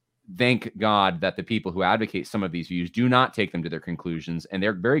 But thank God that the people who advocate some of these views do not take them to their conclusions. And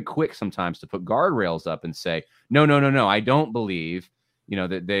they're very quick sometimes to put guardrails up and say, no, I don't believe,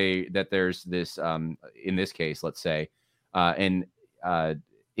 that there's this, in this case, let's say, an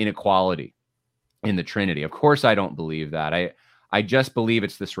inequality in the Trinity. Of course, I don't believe that. I just believe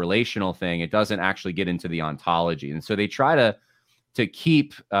it's this relational thing. It doesn't actually get into the ontology. And so they try to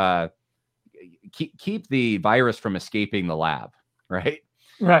keep the virus from escaping the lab, right?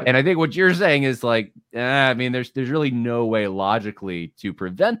 Right. And I think what you're saying is like, there's really no way logically to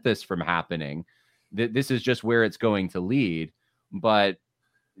prevent this from happening. This is just where it's going to lead. But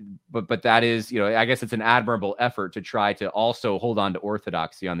that is, I guess it's an admirable effort to try to also hold on to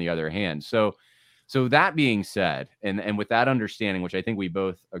orthodoxy on the other hand. So that being said, and with that understanding, which I think we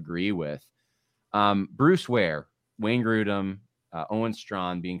both agree with, Bruce Ware, Wayne Grudem, Owen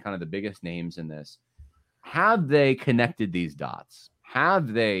Strachan being kind of the biggest names in this, have they connected these dots?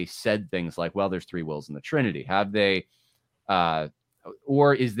 Have they said things like, well, there's three wills in the Trinity? Have they,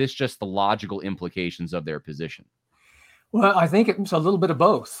 or is this just the logical implications of their position? Well, I think it's a little bit of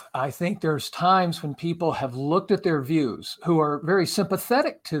both. I think there's times when people have looked at their views, who are very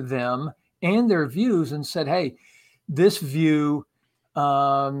sympathetic to them and their views, and said, hey, this view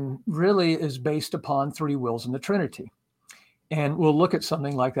really is based upon three wills in the Trinity. And we'll look at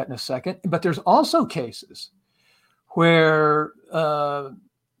something like that in a second. But there's also cases where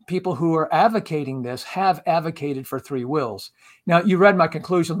people who are advocating this have advocated for three wills. Now, you read my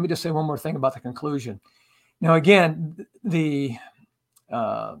conclusion. Let me just say one more thing about the conclusion. Now, again, the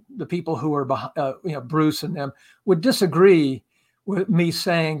people who are behind, Bruce and them, would disagree with me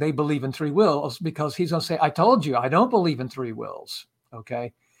saying they believe in three wills, because he's going to say, I told you, I don't believe in three wills.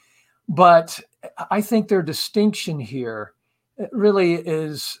 Okay. But I think their distinction here really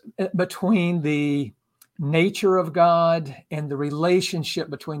is between the nature of God and the relationship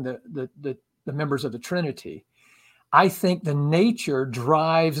between the members of the Trinity. I think the nature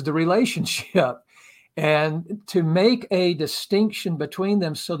drives the relationship. And to make a distinction between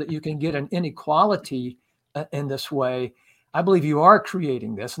them so that you can get an inequality in this way, I believe you are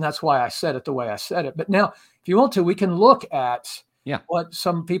creating this. And that's why I said it the way I said it. But now, if you want to, we can look at what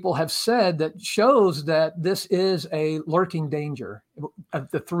some people have said that shows that this is a lurking danger of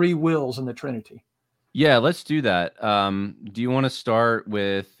the three wills in the Trinity. Yeah, let's do that. Do you want to start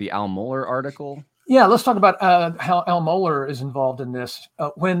with the Al Mohler article? Yeah, let's talk about how Al Mohler is involved in this.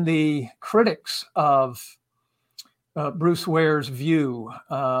 When the critics of Bruce Ware's view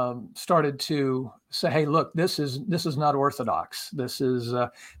started to say, "Hey, look, this is not orthodox. This is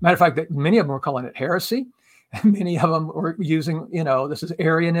matter of fact that many of them were calling it heresy. Many of them were using, this is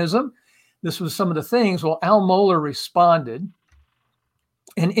Arianism. This was some of the things." Well, Al Mohler responded,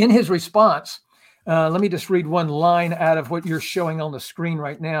 and in his response, let me just read one line out of what you're showing on the screen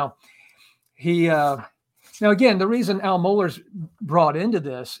right now. He now again, the reason Al Mohler's brought into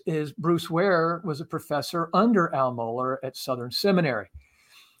this is Bruce Ware was a professor under Al Mohler at Southern Seminary,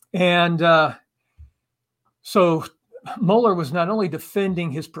 and so Mohler was not only defending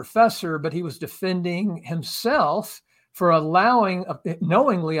his professor, but he was defending himself for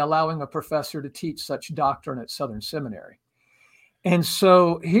knowingly allowing a professor to teach such doctrine at Southern Seminary. And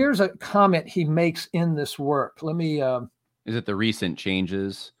so here's a comment he makes in this work. Let me. Is it the recent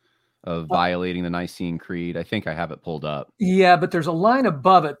changes of violating the Nicene Creed? I think I have it pulled up. Yeah, but there's a line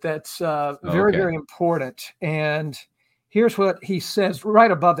above it that's very, very important. And here's what he says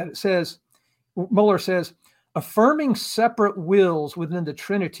right above that. It says, Mohler says, affirming separate wills within the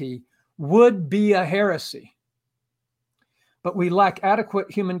Trinity would be a heresy. But we lack adequate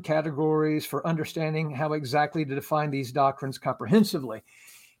human categories for understanding how exactly to define these doctrines comprehensively.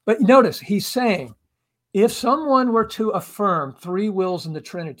 But notice he's saying, if someone were to affirm three wills in the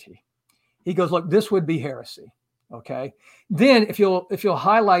Trinity, he goes, look, this would be heresy. Okay. Then if you'll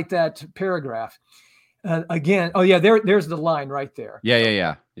highlight that paragraph again, oh yeah, there's the line right there.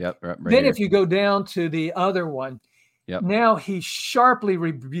 Yeah. Yep. Right then here. If you go down to the other one, now he sharply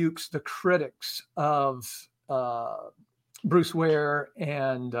rebukes the critics of Bruce Ware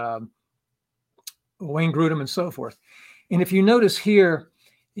and Wayne Grudem and so forth. And if you notice here,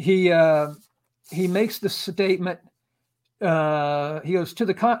 he makes the statement. He goes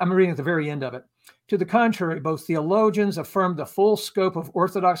I'm reading at the very end of it. To the contrary, both theologians affirm the full scope of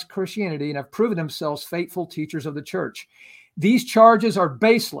Orthodox Christianity and have proven themselves faithful teachers of the church. These charges are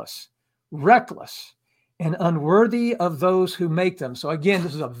baseless, reckless, and unworthy of those who make them. So again,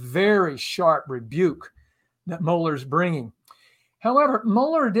 this is a very sharp rebuke that Mohler's bringing. However,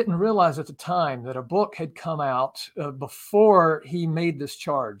 Mohler didn't realize at the time that a book had come out before he made this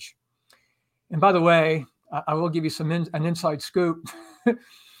charge. And by the way, I will give you an inside scoop.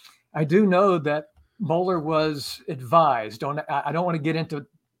 I do know that Mohler was advised. I don't want to get into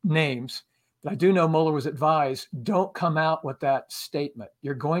names, but I do know Mohler was advised, don't come out with that statement.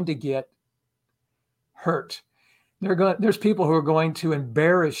 You're going to get hurt. There's people who are going to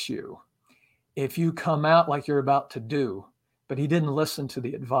embarrass you if you come out like you're about to do. But he didn't listen to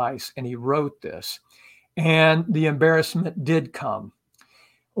the advice, and he wrote this. And the embarrassment did come.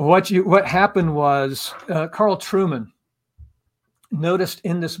 What happened was Carl Trueman noticed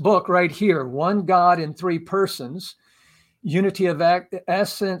in this book right here, one God in three persons, unity of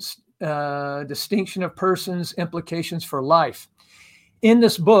essence, distinction of persons, implications for life. In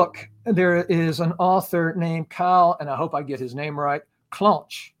this book, there is an author named Kyle, and I hope I get his name right,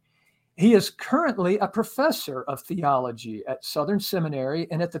 Clonch. He is currently a professor of theology at Southern Seminary.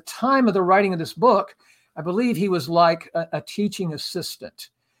 And at the time of the writing of this book, I believe he was like a teaching assistant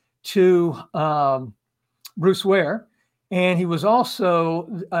to Bruce Ware. And he was also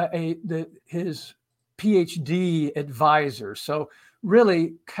his PhD advisor. So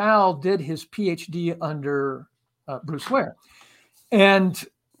really, Cal did his PhD under Bruce Ware. And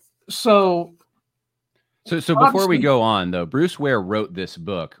so before we go on, though, Bruce Ware wrote this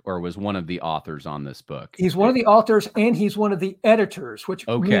book or was one of the authors on this book. He's one of the authors, and he's one of the editors, which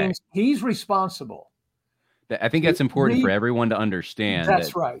means he's responsible. I think that's important for everyone to understand.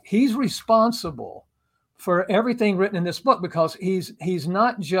 That's right. He's responsible for everything written in this book because he's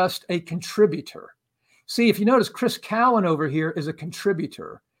not just a contributor. See, if you notice, Chris Cowan over here is a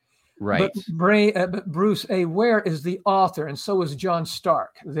contributor. Right. But Bruce A. Ware is the author, and so is John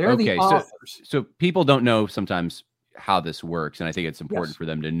Stark. They're the authors. So people don't know sometimes how this works, and I think it's important Yes. for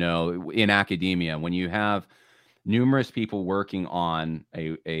them to know in academia, when you have numerous people working on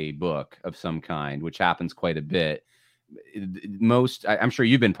a book of some kind, which happens quite a bit. I'm sure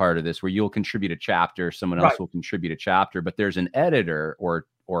you've been part of this, where you'll contribute a chapter, someone else Right. will contribute a chapter, but there's an editor or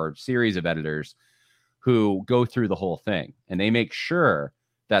series of editors who go through the whole thing, and they make sure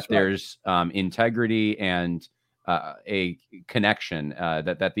that That's right. there's integrity and a connection,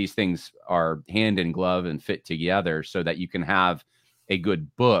 that these things are hand in glove and fit together, so that you can have a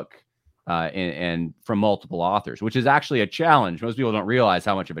good book and from multiple authors, which is actually a challenge. Most people don't realize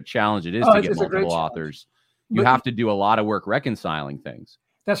how much of a challenge it is to get multiple authors. You have to do a lot of work reconciling things.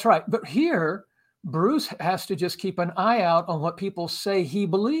 That's right. But here, Bruce has to just keep an eye out on what people say he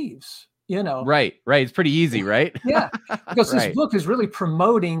believes, you know. Right. It's pretty easy, right? Yeah, because this book is really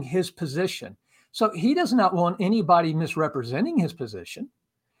promoting his position. So he does not want anybody misrepresenting his position.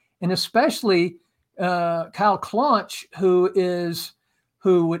 And especially Kyle Claunch, who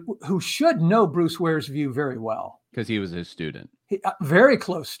should know Bruce Ware's view very well. Because he was his student. Very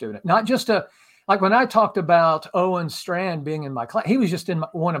close student, not just like when I talked about Owen Strand being in my class, he was just in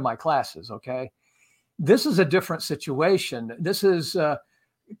one of my classes, okay? This is a different situation. This is,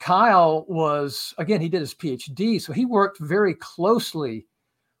 Kyle was, again, he did his PhD, so he worked very closely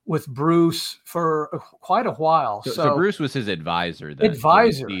with Bruce for quite a while. So Bruce was his advisor then,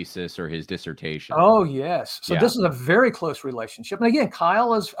 advisor, his thesis or his dissertation. Oh, yes. So this is a very close relationship. And again,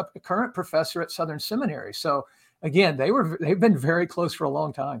 Kyle is a current professor at Southern Seminary. So again, they've been very close for a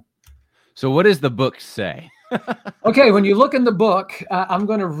long time. So what does the book say? Okay, when you look in the book, I'm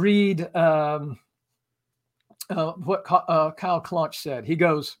going to read what Kyle Claunch said. He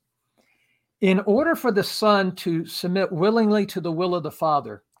goes, in order for the Son to submit willingly to the will of the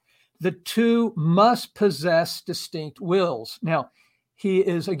Father, the two must possess distinct wills. Now, he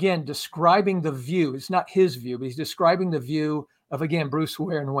is, again, describing the view. It's not his view, but he's describing the view of, again, Bruce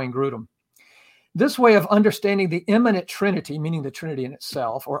Ware and Wayne Grudem. This way of understanding the immanent Trinity, meaning the Trinity in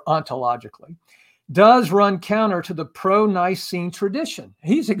itself, or ontologically, does run counter to the pro-Nicene tradition.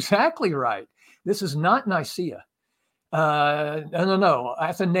 He's exactly right. This is not Nicaea. No.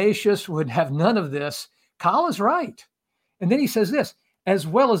 Athanasius would have none of this. Kyle is right. And then he says this, as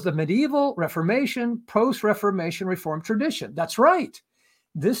well as the medieval, Reformation, post-Reformation, Reformed tradition. That's right.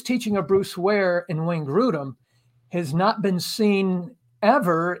 This teaching of Bruce Ware and Wayne Grudem has not been seen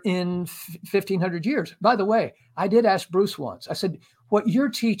ever in 1,500 years. By the way, I did ask Bruce once, I said, what you're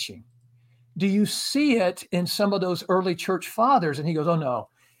teaching, do you see it in some of those early church fathers? And he goes, oh, no.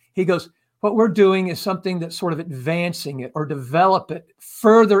 He goes, what we're doing is something that's sort of advancing it or develop it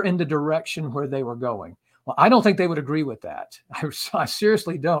further in the direction where they were going. Well, I don't think they would agree with that. I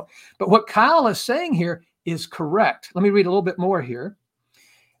seriously don't. But what Kyle is saying here is correct. Let me read a little bit more here.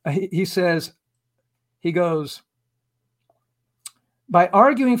 He says, he goes, by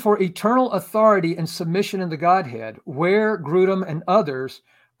arguing for eternal authority and submission in the Godhead, Ware, Grudem, and others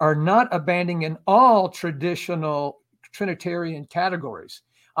are not abandoning all traditional Trinitarian categories.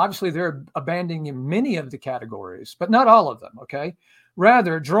 Obviously, they're abandoning many of the categories, but not all of them, okay?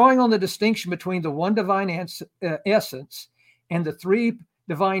 Rather, drawing on the distinction between the one divine essence and the three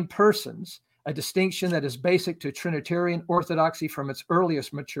divine persons, a distinction that is basic to Trinitarian orthodoxy from its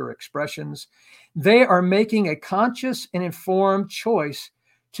earliest mature expressions, they are making a conscious and informed choice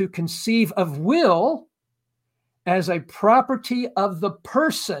to conceive of will as a property of the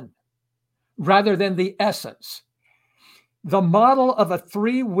person rather than the essence. The model of a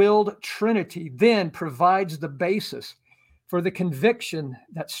three-willed Trinity then provides the basis for the conviction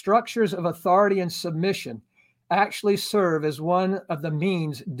that structures of authority and submission actually serve as one of the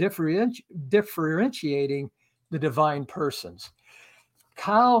means differentiating the divine persons.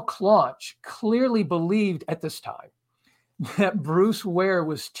 Kyle Claunch clearly believed at this time that Bruce Ware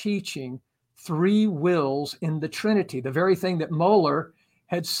was teaching three wills in the Trinity, the very thing that Moeller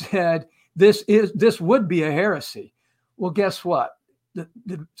had said, this would be a heresy. Well, guess what?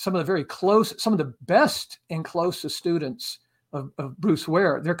 Some of the best and closest students of Bruce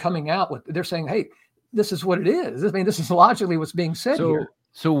Ware, they're coming out with, they're saying, hey, this is what it is. I mean, this is logically what's being said here.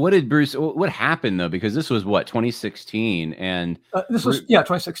 So what happened though? Because this was 2016 and this was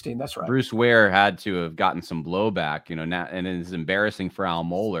 2016. That's right. Bruce Ware had to have gotten some blowback, and it's embarrassing for Al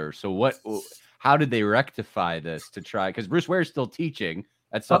Mohler. So how did they rectify this to try? Because Bruce Ware is still teaching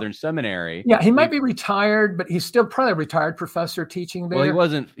at Southern Seminary. Yeah, he might be retired, but he's still probably a retired professor teaching there.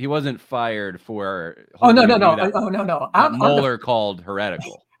 Well, he wasn't fired for. No. Mohler called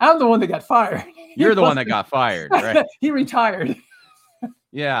heretical. I'm the one that got fired. You're the one that got fired, right? He retired.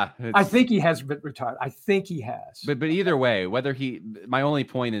 Yeah. I think he has been retired. I think he has. But either way, my only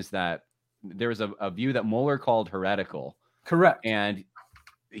point is that there was a view that Moeller called heretical. Correct. And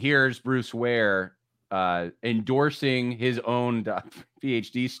here's Bruce Ware endorsing his own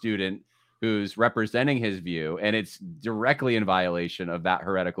PhD student who's representing his view, and it's directly in violation of that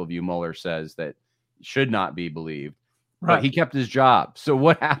heretical view Moeller says that should not be believed. Right. But he kept his job. So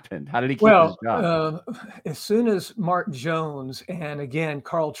what happened? How did he keep his job? As soon as Mark Jones and again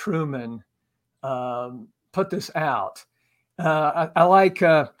Carl Truman put this out, I like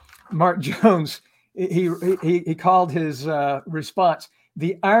Mark Jones. He called his response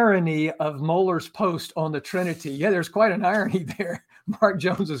the irony of Moeller's post on the Trinity. Yeah, there's quite an irony there. Mark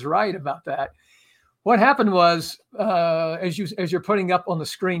Jones is right about that. What happened was, as you're putting up on the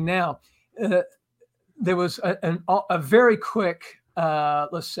screen now, there was a very quick,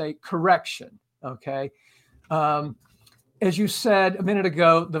 let's say, correction. Okay, as you said a minute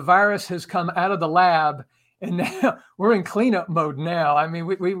ago, the virus has come out of the lab, and now we're in cleanup mode. Now, I mean,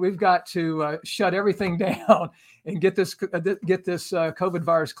 we've got to shut everything down and get this COVID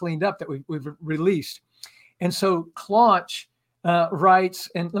virus cleaned up that we've released. And so Claunch writes,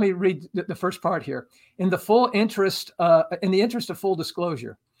 and let me read the first part here. In the interest of full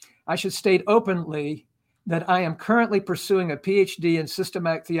disclosure, I should state openly that I am currently pursuing a PhD in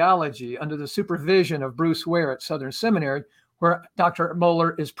systematic theology under the supervision of Bruce Ware at Southern Seminary, where Dr.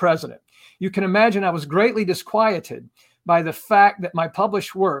 Moeller is president. You can imagine I was greatly disquieted by the fact that my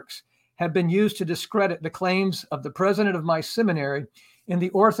published works have been used to discredit the claims of the president of my seminary in the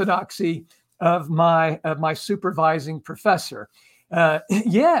orthodoxy of my supervising professor.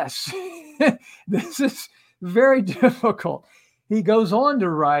 Yes, this is very difficult. He goes on to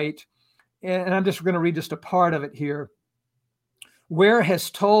write, and I'm just going to read just a part of it here. Ware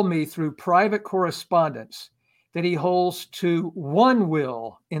has told me through private correspondence that he holds to one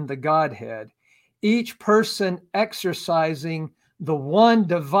will in the Godhead, each person exercising the one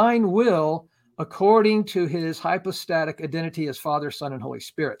divine will according to his hypostatic identity as Father, Son, and Holy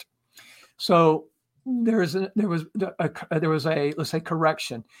Spirit. So there was a let's say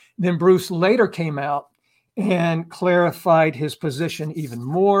correction. Then Bruce later came out and clarified his position even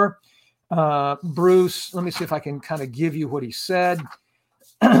more. Bruce, let me see if I can kind of give you what he said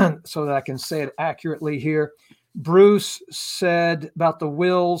so that I can say it accurately here. Bruce said about the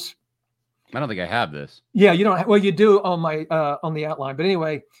wills. I don't think I have this. Yeah, you don't. Well, you do on my on the outline. But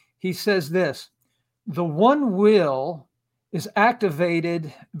anyway, he says this: the one will is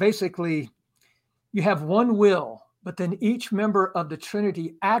activated. Basically, you have one will, but then each member of the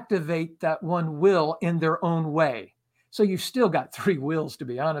Trinity activate that one will in their own way. So you've still got three wills, to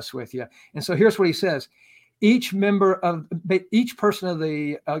be honest with you. And so here's what he says: each person of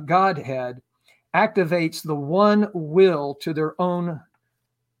the Godhead activates the one will to their own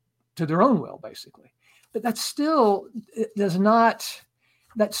will, basically. But that still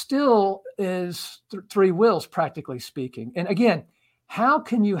is three wills, practically speaking. And again, how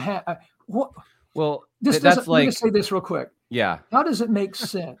can you have what? Well, let me say this real quick. Yeah. How does it make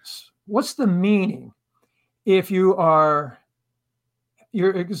sense? What's the meaning if you're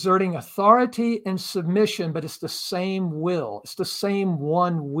exerting authority and submission, but it's the same will? It's the same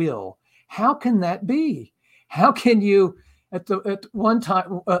one will. How can that be? How can you, at one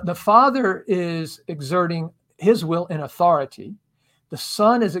time, the Father is exerting his will in authority. The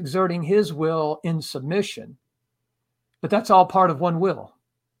Son is exerting his will in submission. But that's all part of one will.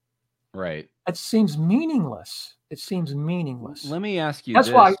 Right. It seems meaningless. It seems meaningless. Let me ask you that's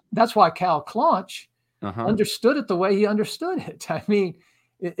this. That's why Cal Claunch understood it the way he understood it. I mean,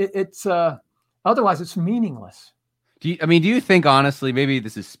 it's otherwise it's meaningless. Do you think, honestly, maybe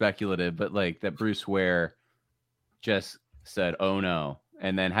this is speculative, but like that Bruce Ware just said, "Oh no,"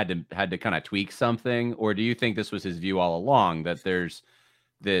 and then had to kind of tweak something? Or do you think this was his view all along, that there's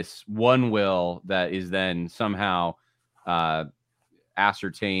this one will that is then somehow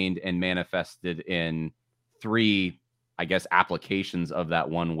ascertained and manifested in three, I guess, applications of that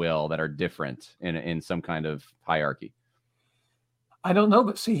one will that are different in some kind of hierarchy? I don't know,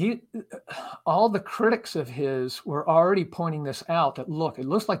 but see, all the critics of his were already pointing this out, that look, it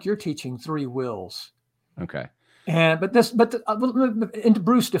looks like you're teaching three wills. Okay. But in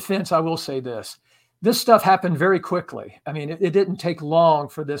Bruce's defense, I will say this: this stuff happened very quickly. I mean, it didn't take long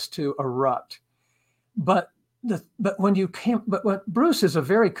for this to erupt. But when Bruce is a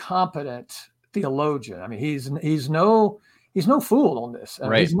very competent theologian. I mean, he's no fool on this.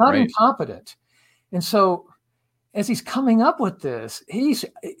 Right, he's not incompetent, and so as he's coming up with this, he's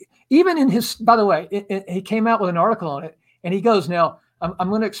even in his. By the way, he came out with an article on it, and he goes, "Now I'm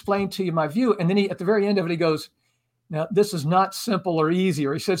going to explain to you my view," and then at the very end of it, he goes, "Now this is not simple or easy,"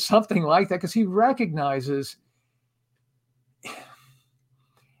 or he said something like that, because he recognizes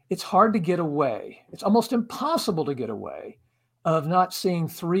it's hard to get away. It's almost impossible to get away of not seeing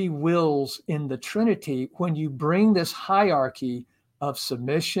three wills in the Trinity when you bring this hierarchy of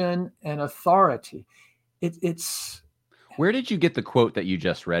submission and authority. It's Where did you get the quote that you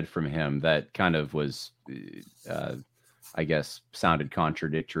just read from him that kind of was, I guess, sounded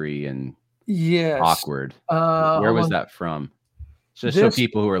contradictory and awkward? Where was that from? Just so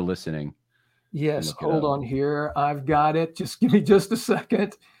people who are listening. Yes, hold on here. I've got it. Just give me just a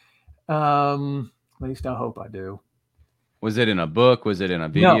second. At least I hope I do. Was it in a book? Was it in a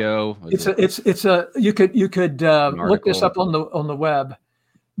video? No, it's a you could look this up on the web.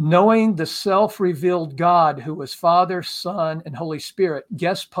 Knowing the Self-Revealed God, who was Father, Son, and Holy Spirit,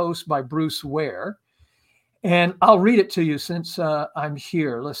 guest post by Bruce Ware. And I'll read it to you since I'm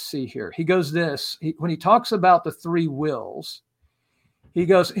here. Let's see here. He goes when he talks about the three wills, he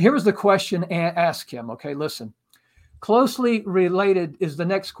goes, here was the question ask him. Okay, listen. Closely related is the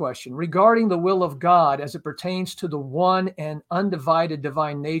next question regarding the will of God as it pertains to the one and undivided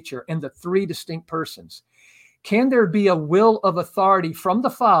divine nature and the three distinct persons. Can there be a will of authority from the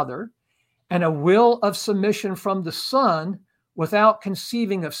Father and a will of submission from the Son without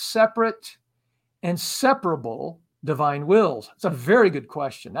conceiving of separate and separable divine wills? It's a very good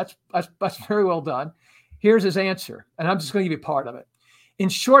question. That's very well done. Here's his answer, and I'm just going to give you part of it. In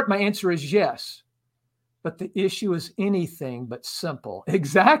short, my answer is yes, but the issue is anything but simple.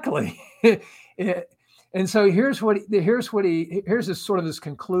 Exactly. And so here's his sort of his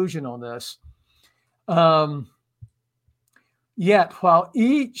conclusion on this. Yet, while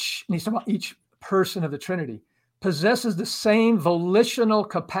each person of the Trinity possesses the same volitional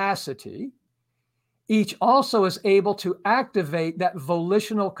capacity, each also is able to activate that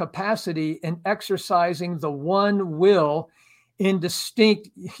volitional capacity in exercising the one will in distinct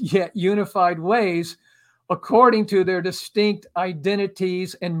yet unified ways according to their distinct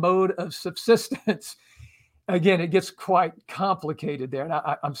identities and mode of subsistence. Again, it gets quite complicated there. And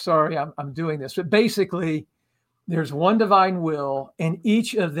I'm sorry I'm doing this, but basically there's one divine will and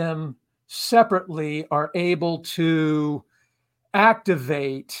each of them separately are able to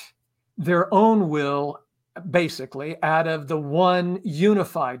activate their own will basically out of the one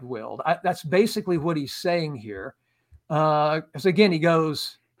unified will. That's basically what he's saying here. Because again, he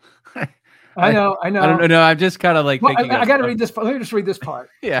goes, I know. I don't know. I'm just kind of like thinking. I got to read this. Let me just read this part.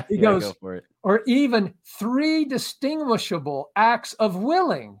 Yeah. He goes, go for it. Or even three distinguishable acts of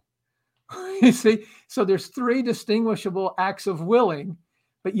willing. You see, so there's three distinguishable acts of willing,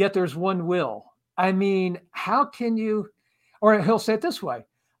 but yet there's one will. I mean, how can you? Or he'll say it this way: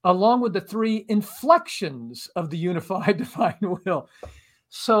 along with the three inflections of the unified divine will.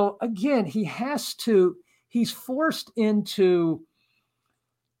 So again, he's forced into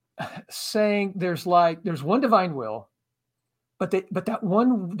saying there's one divine will, but that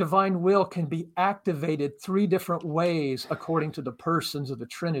one divine will can be activated three different ways according to the persons of the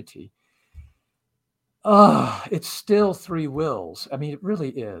Trinity. It's still three wills. I mean, it really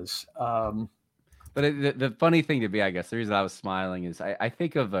is. But the funny thing to be, I guess, the reason I was smiling is I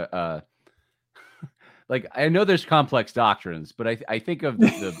think of like, I know there's complex doctrines, but I think of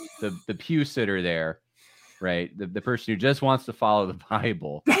the pew sitter there, right? The person who just wants to follow the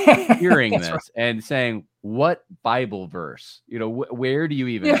Bible, hearing this right. And saying, what Bible verse? You know, where do you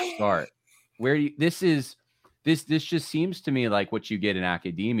even start? This just seems to me like what you get in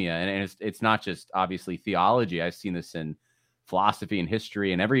academia, and it's not just obviously theology. I've seen this in philosophy and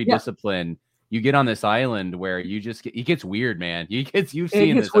history and every discipline. You get on this island where it gets weird, man. You've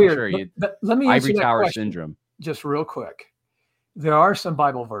seen this, weird. I'm sure. But let me answer Ivory Tower syndrome. Just real quick. There are some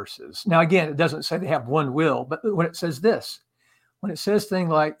Bible verses. Now, again, it doesn't say they have one will, but when it says this, when it says things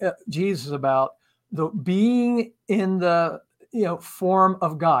like Jesus about the being in the form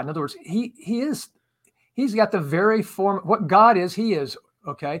of God. In other words, he's got the very form. What God is, he is.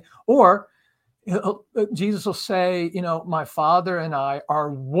 Okay, or Jesus will say, my Father and I are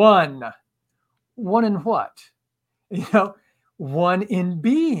one. One in what? One in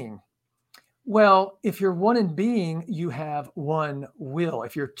being. Well, if you're one in being, you have one will.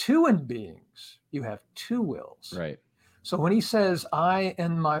 If you're two in beings, you have two wills. Right. So when he says, I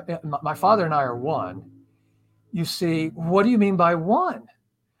and my Father and I are one, you see, what do you mean by one?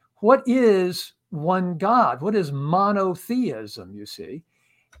 What is one God? What is monotheism, you see?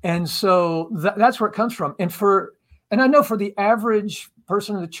 And so that's where it comes from. And I know for the average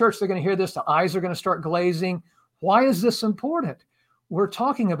person in the church, they're going to hear this, the eyes are going to start glazing. Why is this important? We're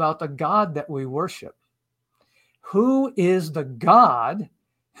talking about the God that we worship. Who is the God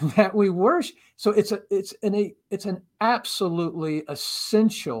that we worship? So it's an absolutely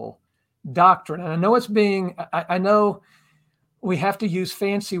essential doctrine. And I know I know we have to use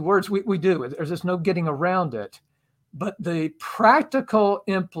fancy words. We do. There's just no getting around it. But the practical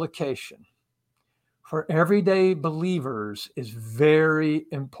implication for everyday believers is very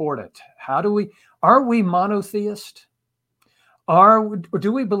important. Are we monotheist?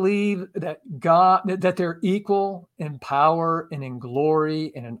 Do we believe that that they're equal in power and in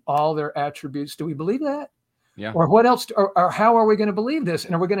glory and in all their attributes? Do we believe that? Yeah. Or what else? Or how are we going to believe this?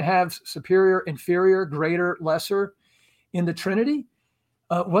 And are we going to have superior, inferior, greater, lesser in the Trinity?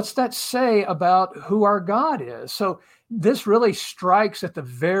 What's that say about who our God is? So this really strikes at the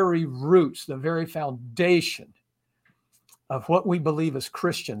very roots, the very foundation of what we believe as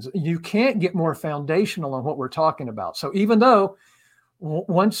Christians. You can't get more foundational on what we're talking about. So even though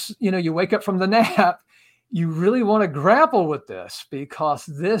once you wake up from the nap, you really want to grapple with this, because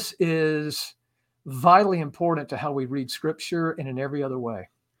this is vitally important to how we read Scripture and in every other way.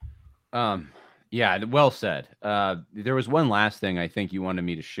 Yeah, well said. There was one last thing I think you wanted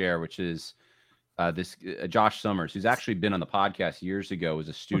me to share, which is this Josh Summers, who's actually been on the podcast years ago, was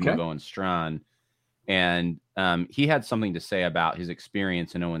a student of Owen Strachan. And he had something to say about his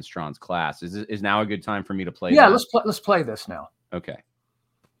experience in Owen Strachan's class. Is now a good time for me to play? Yeah, that? let's play this now. Okay.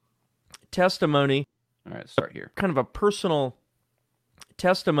 Testimony. All right, let's start here. Kind of a personal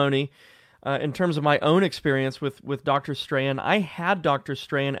testimony in terms of my own experience with Dr. Strachan. I had Dr.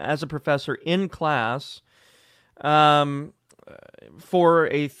 Strachan as a professor in class for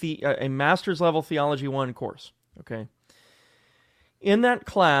a master's level Theology 1 course. Okay. In that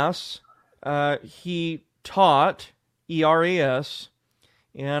class, he taught ERAS,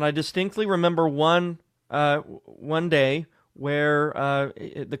 and I distinctly remember one day where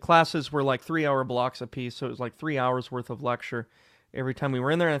the classes were like 3-hour blocks apiece, so it was like 3 hours worth of lecture every time we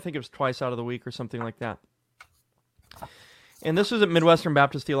were in there, and I think it was twice out of the week or something like that. And this was at Midwestern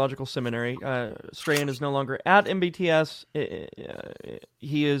Baptist Theological Seminary. Strachan is no longer at MBTS.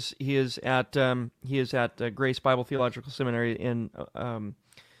 He is at Grace Bible Theological Seminary in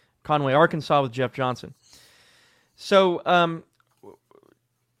Conway, Arkansas, with Jeff Johnson. So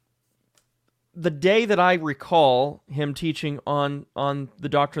the day that I recall him teaching on the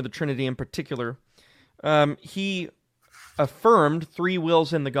doctrine of the Trinity in particular, he affirmed 3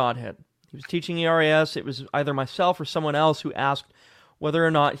 wills in the Godhead. He was teaching ERAS. It was either myself or someone else who asked whether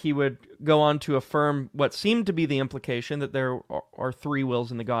or not he would go on to affirm what seemed to be the implication that there are 3 wills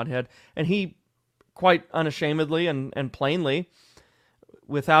in the Godhead. And he, quite unashamedly and plainly,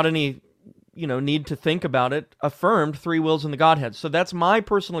 without any need to think about it, affirmed 3 wills in the Godhead. So that's my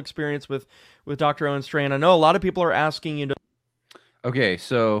personal experience with Dr. Owen Strachan. I know a lot of people are asking you to... Okay,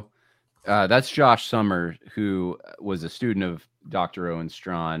 so that's Josh Summers, who was a student of Dr. Owen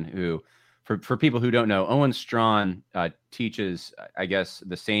Strachan, who, for people who don't know, Owen Strachan teaches, I guess,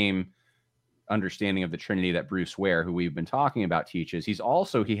 the same understanding of the Trinity that Bruce Ware, who we've been talking about, teaches.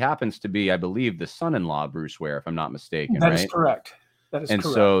 He happens to be, I believe, the son-in-law of Bruce Ware, if I'm not mistaken. That is correct. That is correct.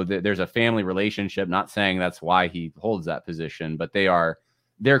 And so there's a family relationship, not saying that's why he holds that position, but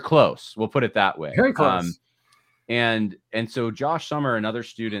they're close. We'll put it that way. Very close. And so Josh Summer, another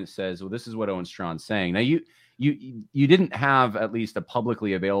student, says, well, this is what Owen Strachan's saying. Now, you didn't have at least a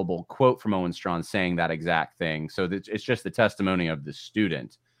publicly available quote from Owen Strachan saying that exact thing. So it's just the testimony of the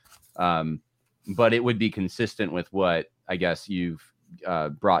student. But it would be consistent with what I guess you've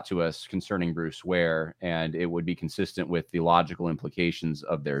brought to us concerning Bruce Ware, and it would be consistent with the logical implications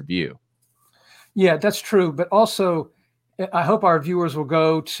of their view. Yeah, that's true. But also, I hope our viewers will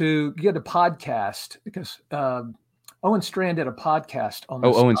go to get a podcast, because Owen Strachan did a podcast on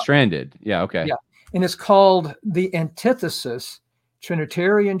this. Owen Strachan did. Yeah, okay. Yeah, and it's called The Antithesis,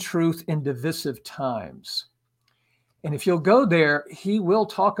 Trinitarian Truth in Divisive Times. And if you'll go there, he will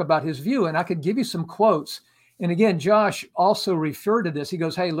talk about his view. And I could give you some quotes. And again, Josh also referred to this. He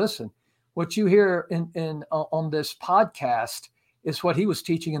goes, hey, listen, what you hear on this podcast is what he was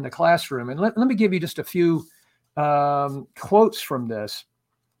teaching in the classroom. And let me give you just a few quotes from this.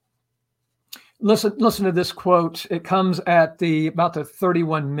 Listen to this quote. It comes at about the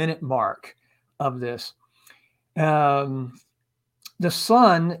 31-minute mark of this. The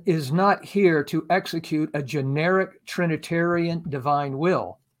Son is not here to execute a generic Trinitarian divine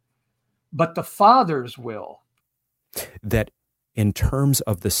will, but the Father's will. That in terms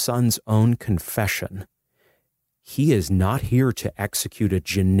of the Son's own confession, he is not here to execute a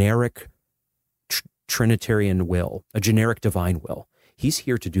generic Trinitarian will, a generic divine will. He's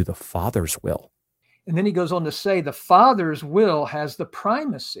here to do the Father's will. And then he goes on to say the Father's will has the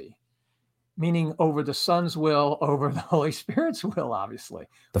primacy, meaning over the Son's will, over the Holy Spirit's will, obviously.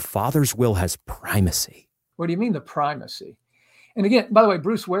 The Father's will has primacy. What do you mean, the primacy? And again, by the way,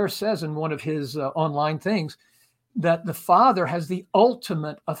 Bruce Ware says in one of his online things that the Father has the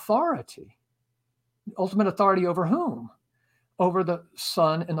ultimate authority. Ultimate authority over whom? Over the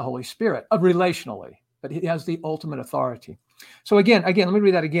Son and the Holy Spirit, relationally, but he has the ultimate authority. So again, let me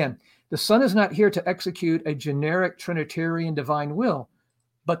read that again. The Son is not here to execute a generic Trinitarian divine will,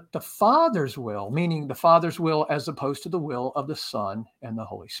 but the Father's will, meaning the Father's will as opposed to the will of the Son and the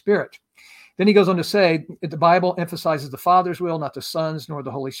Holy Spirit. Then he goes on to say, the Bible emphasizes the Father's will, not the Son's nor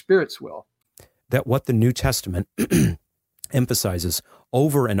the Holy Spirit's will. That what the New Testament emphasizes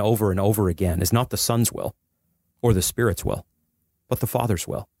over and over and over again is not the Son's will or the Spirit's will, but the Father's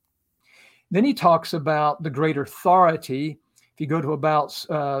will. Then he talks about the greater authority. If you go to about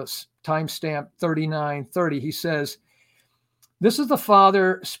timestamp 3930, he says, this is the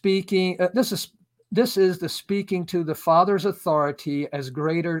Father speaking. This is the speaking to the Father's authority as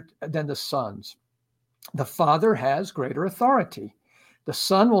greater than the Son's. The Father has greater authority. The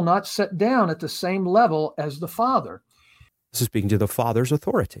Son will not sit down at the same level as the Father. This is speaking to the Father's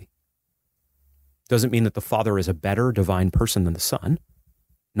authority. Doesn't mean that the Father is a better divine person than the Son.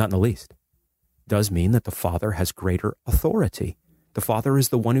 Not in the least. Does mean that the Father has greater authority. The Father is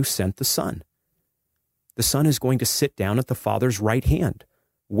the one who sent the Son. The Son is going to sit down at the Father's right hand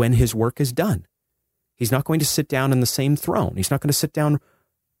when his work is done. He's not going to sit down in the same throne. He's not going to sit down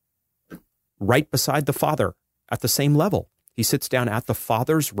right beside the Father at the same level. He sits down at the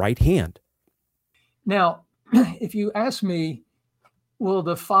Father's right hand. Now, if you ask me, will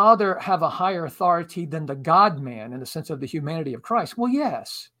the Father have a higher authority than the God-man in the sense of the humanity of Christ? Well,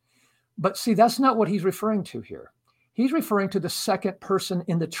 yes. But see, that's not what he's referring to here. He's referring to the second person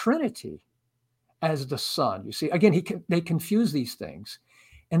in the Trinity as the Son. You see, again, they confuse these things.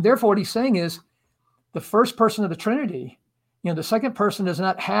 And therefore, what he's saying is the first person of the Trinity, the second person does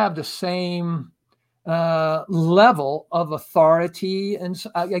not have the same level of authority. And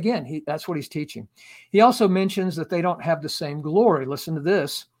again, that's what he's teaching. He also mentions that they don't have the same glory. Listen to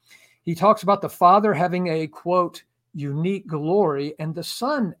this. He talks about the Father having a, quote, unique glory and the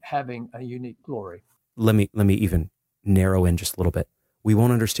Son having a unique glory. Let me even narrow in just a little bit. We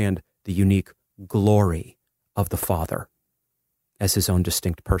won't understand the unique glory of the Father as his own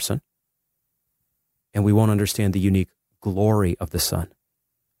distinct person. And we won't understand the unique glory of the Son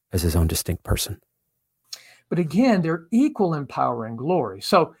as his own distinct person. But again, they're equal in power and glory.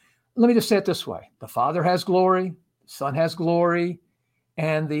 So let me just say it this way. The Father has glory, the Son has glory,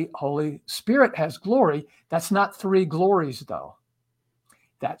 and the Holy Spirit has glory. That's not three glories, though.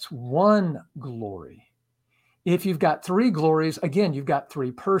 That's one glory. If you've got three glories, again, you've got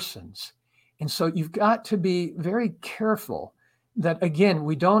three persons. And so you've got to be very careful that, again,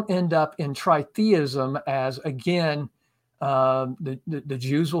 we don't end up in tritheism as, again, the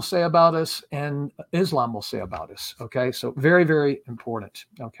Jews will say about us and Islam will say about us. Okay. So very, very important.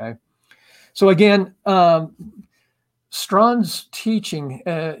 Okay. So again, Strachan's teaching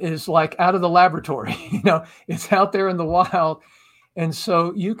is like out of the laboratory, it's out there in the wild. And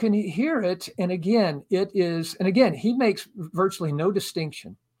so you can hear it. And again, he makes virtually no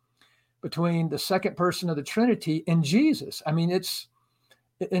distinction between the second person of the Trinity and Jesus. I mean,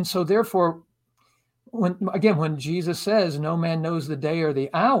 and so therefore, when Jesus says no man knows the day or the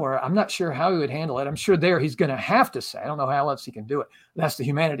hour, I'm not sure how he would handle it. I'm sure he's going to have to say, I don't know how else he can do it. That's the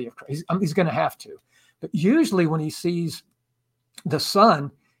humanity of Christ. He's going to have to. But usually when he sees the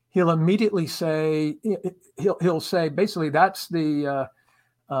Son, he'll immediately say, he'll say, basically, that's the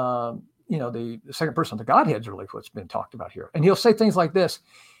second person of the Godhead is really what's been talked about here. And he'll say things like this,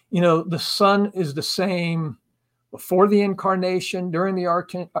 the Son is the same before the incarnation, during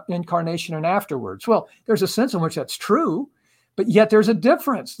the incarnation, and afterwards. Well, there's a sense in which that's true, but yet there's a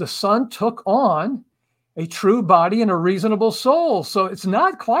difference. The Son took on a true body and a reasonable soul. So it's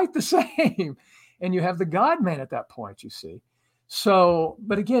not quite the same. And you have the God-man at that point, you see. So,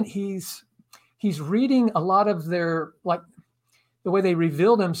 but again, he's reading a lot of their, like the way they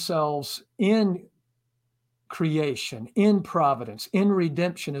reveal themselves in creation, in providence, in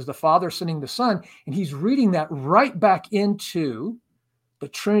redemption, as the Father sending the Son. And he's reading that right back into the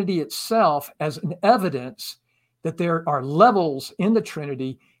Trinity itself as an evidence that there are levels in the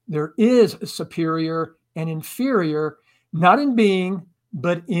Trinity. There is a superior and inferior, not in being,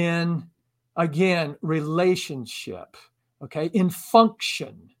 but in, again, relationship, okay, in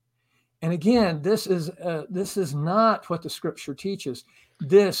function. And again, this is not what the Scripture teaches.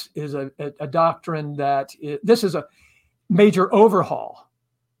 This is a doctrine this is a major overhaul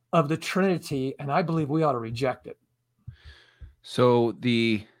of the Trinity, and I believe we ought to reject it. So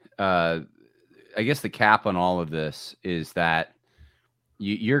I guess the cap on all of this is that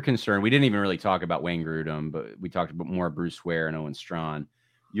you're concerned. We didn't even really talk about Wayne Grudem, but we talked about more Bruce Ware and Owen Strachan.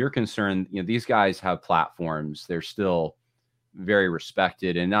 you're concerned, these guys have platforms. They're still very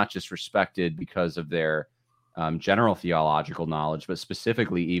respected, and not just respected because of their general theological knowledge, but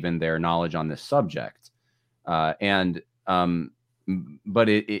specifically even their knowledge on this subject. But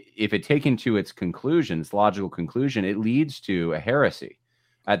if it taken to its conclusions, logical conclusion, it leads to a heresy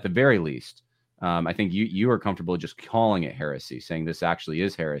at the very least. I think you are comfortable just calling it heresy, saying this actually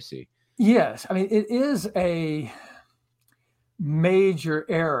is heresy. Yes. I mean, it is a major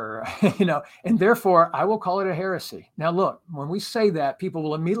error, and therefore I will call it a heresy. Now, look, when we say that, people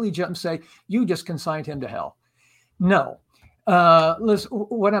will immediately jump and say, you just consigned him to hell. No. Listen,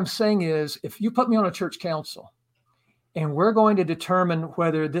 what I'm saying is, if you put me on a church council and we're going to determine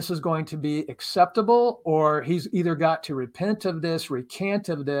whether this is going to be acceptable, or he's either got to repent of this, recant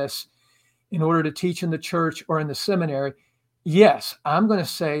of this in order to teach in the church or in the seminary, yes, I'm going to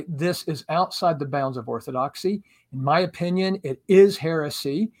say this is outside the bounds of orthodoxy. In my opinion, it is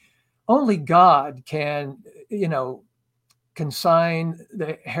heresy. Only God can, consign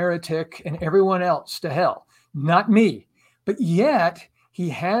the heretic and everyone else to hell, not me. But yet he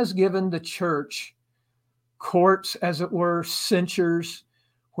has given the church courts, as it were, censures,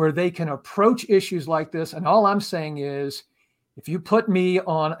 where they can approach issues like this. And all I'm saying is, if you put me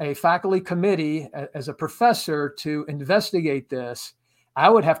on a faculty committee as a professor to investigate this, I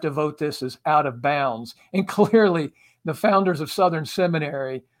would have to vote this as out of bounds. And clearly, the founders of Southern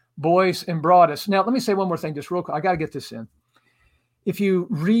Seminary, Boyce and Broadus. Now, let me say one more thing, just real quick. I got to get this in. If you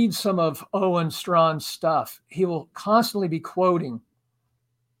read some of Owen Straughan's stuff, he will constantly be quoting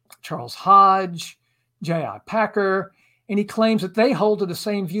Charles Hodge, J.I. Packer, and he claims that they hold to the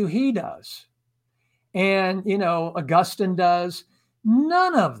same view he does. And, Augustine does.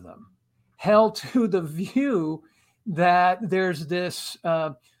 None of them held to the view that there's this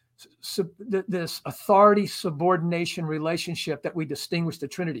this authority subordination relationship that we distinguish the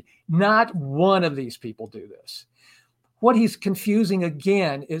Trinity. Not one of these people do this. What he's confusing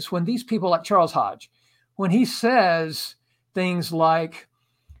again is when these people like Charles Hodge, when he says things like,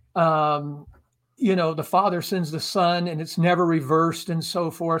 the Father sends the Son and it's never reversed and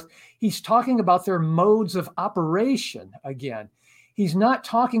so forth. He's talking about their modes of operation again. He's not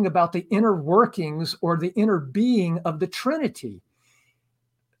talking about the inner workings or the inner being of the Trinity.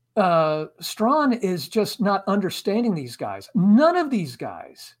 Strachan is just not understanding these guys. None of these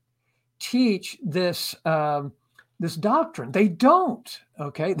guys teach this, this doctrine. They don't,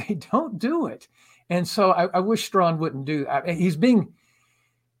 okay? They don't do it. And so I wish Strachan wouldn't do that. He's being...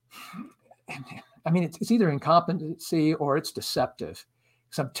 it's either incompetency or it's deceptive.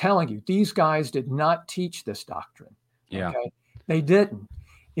 Because I'm telling you, these guys did not teach this doctrine. Yeah, okay? They didn't.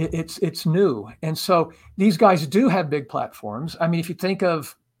 It's new. And so these guys do have big platforms. I mean, if you think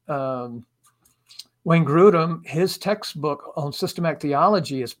of Wayne Grudem, his textbook on systematic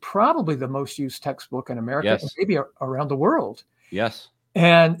theology is probably the most used textbook in America, yes, and maybe around the world. Yes.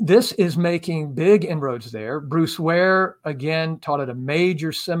 And this is making big inroads there. Bruce Ware, again, taught at a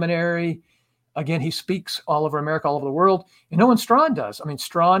major seminary. Again, he speaks all over America, all over the world. And no one Strachan does. I mean,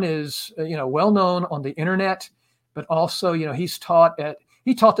 Strachan is, well known on the internet, but also, he taught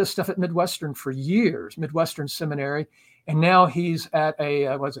this stuff at Midwestern for years, Midwestern Seminary. And now he's at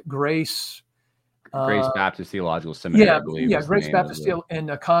Grace Baptist Theological Seminary, I believe. Yeah, Grace Baptist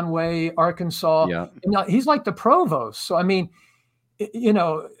in Conway, Arkansas. Yeah. And he's like the provost. So, I mean,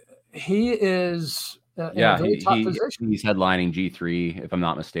 he is in a very top position. He's headlining G3, if I'm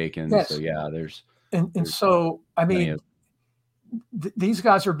not mistaken. Yes. So, yeah, there's... And so, I mean, these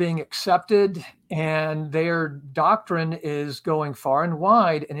guys are being accepted, and their doctrine is going far and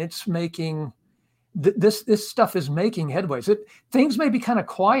wide, and it's making... This stuff is making headways. Things may be kind of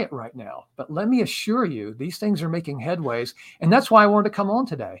quiet right now, but let me assure you, these things are making headways. And that's why I wanted to come on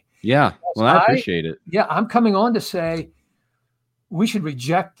today. Yeah. Well, I appreciate it. Yeah. I'm coming on to say we should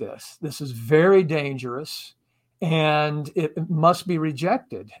reject this. This is very dangerous and it must be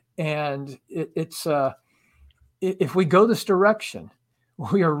rejected. And it's if we go this direction,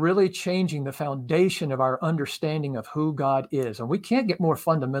 we are really changing the foundation of our understanding of who God is. And we can't get more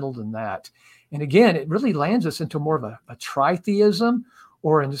fundamental than that. And again, it really lands us into more of a tritheism,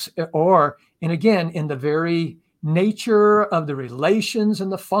 and again, in the very nature of the relations and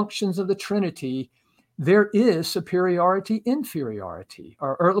the functions of the Trinity, there is superiority, inferiority,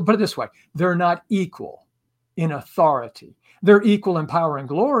 or put it this way, they're not equal in authority. They're equal in power and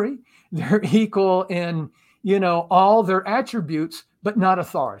glory. They're equal in, all their attributes, but not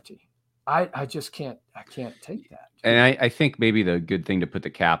authority. I just can't take that. And I think maybe the good thing to put the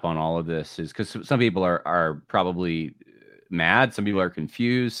cap on all of this is because some people are probably mad. Some people are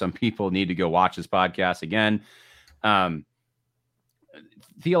confused. Some people need to go watch this podcast again.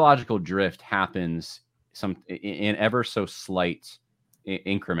 theological drift happens in ever so slight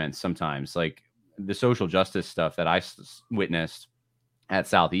increments sometimes, like the social justice stuff that I witnessed at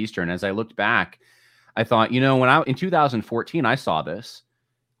Southeastern. As I looked back, I thought, when in 2014, I saw this.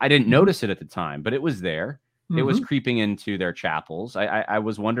 I didn't notice it at the time, but it was there. It was creeping into their chapels. I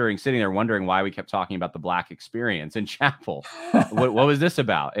was sitting there wondering why we kept talking about the Black experience in chapel. what was this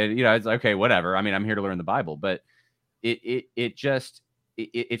about? And, it's like, okay, whatever. I mean, I'm here to learn the Bible, but it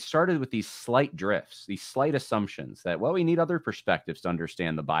started with these slight drifts, these slight assumptions that, we need other perspectives to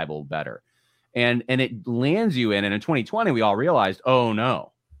understand the Bible better. And it lands you in, and in 2020, we all realized, oh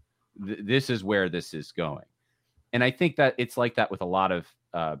no, this is where this is going. And I think that it's like that with a lot of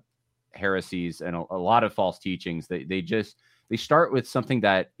heresies and a lot of false teachings. They start with something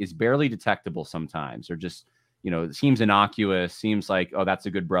that is barely detectable sometimes, or just, it seems innocuous, seems like, oh, that's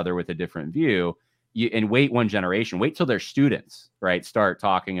a good brother with a different view. And wait one generation, wait till their students, right, start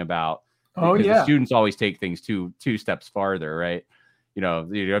talking about, the students always take things two steps farther, right? You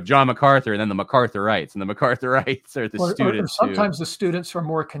have John MacArthur and then the MacArthurites, and the MacArthurites are the students. Or sometimes the students are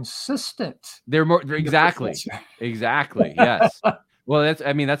more consistent. They're more, exactly. Yes. Well,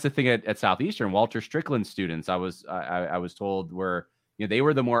 that's the thing at Southeastern. Walter Strickland's students, I was told, were, they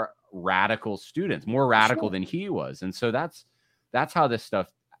were the more radical students, more radical than he was. And so that's how this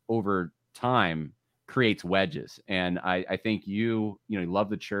stuff over time creates wedges. And I think you love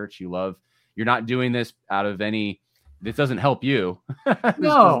the church. You're not doing this out of this doesn't help you. This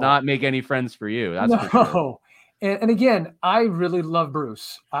does not make any friends for you. That's for sure. And again, I really love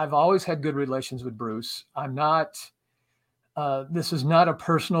Bruce. I've always had good relations with Bruce. I'm not, this is not a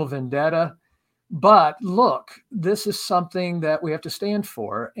personal vendetta, but look, this is something that we have to stand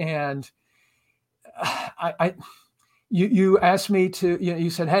for. And you asked me to, you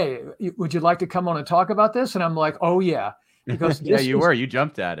said, hey, would you like to come on and talk about this? And I'm like, oh yeah. Because you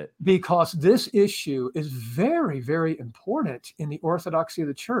jumped at it. Because this issue is very, very important in the orthodoxy of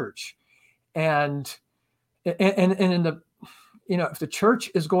the church. And in the, if the church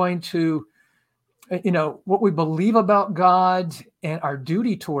is going to, what we believe about God and our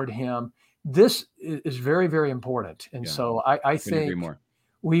duty toward him, this is very, very important. And so I think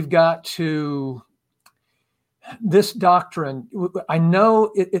we've got to, this doctrine, I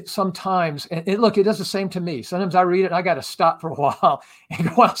know it sometimes, and look, it does the same to me. Sometimes I read it and I got to stop for a while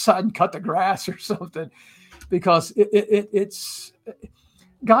and go outside and cut the grass or something, because it's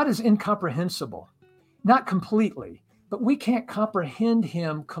God is incomprehensible, not completely, but we can't comprehend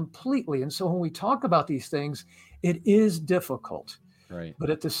him completely. And so when we talk about these things, it is difficult. Right.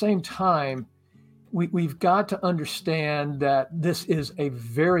 But at the same time, we've got to understand that this is a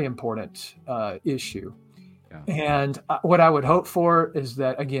very important issue. Yeah. And what I would hope for is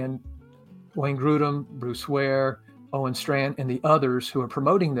that, again, Wayne Grudem, Bruce Ware, Owen Strachan, and the others who are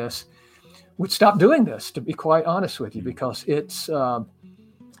promoting this would stop doing this, to be quite honest with you, because it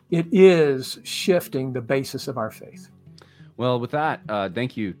is shifting the basis of our faith. Well, with that,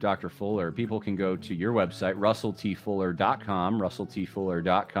 thank you, Dr. Fuller. People can go to your website, russelltfuller.com,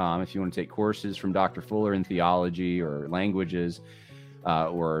 russelltfuller.com, if you want to take courses from Dr. Fuller in theology or languages,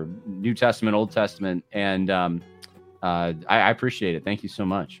 or New Testament, Old Testament. And I appreciate it. Thank you so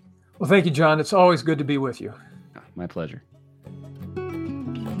much. Well, thank you, John. It's always good to be with you. My pleasure.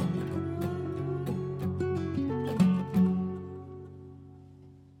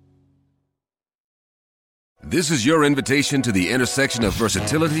 This is your invitation to the intersection of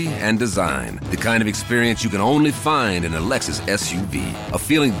versatility and design. The kind of experience you can only find in a Lexus SUV. A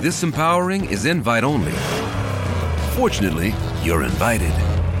feeling this empowering is invite only. Fortunately, you're invited.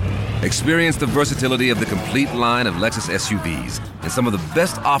 Experience the versatility of the complete line of Lexus SUVs and some of the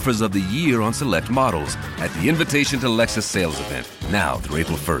best offers of the year on select models at the Invitation to Lexus sales event, now through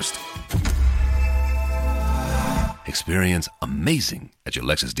April 1st. Experience amazing at your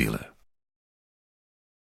Lexus dealer.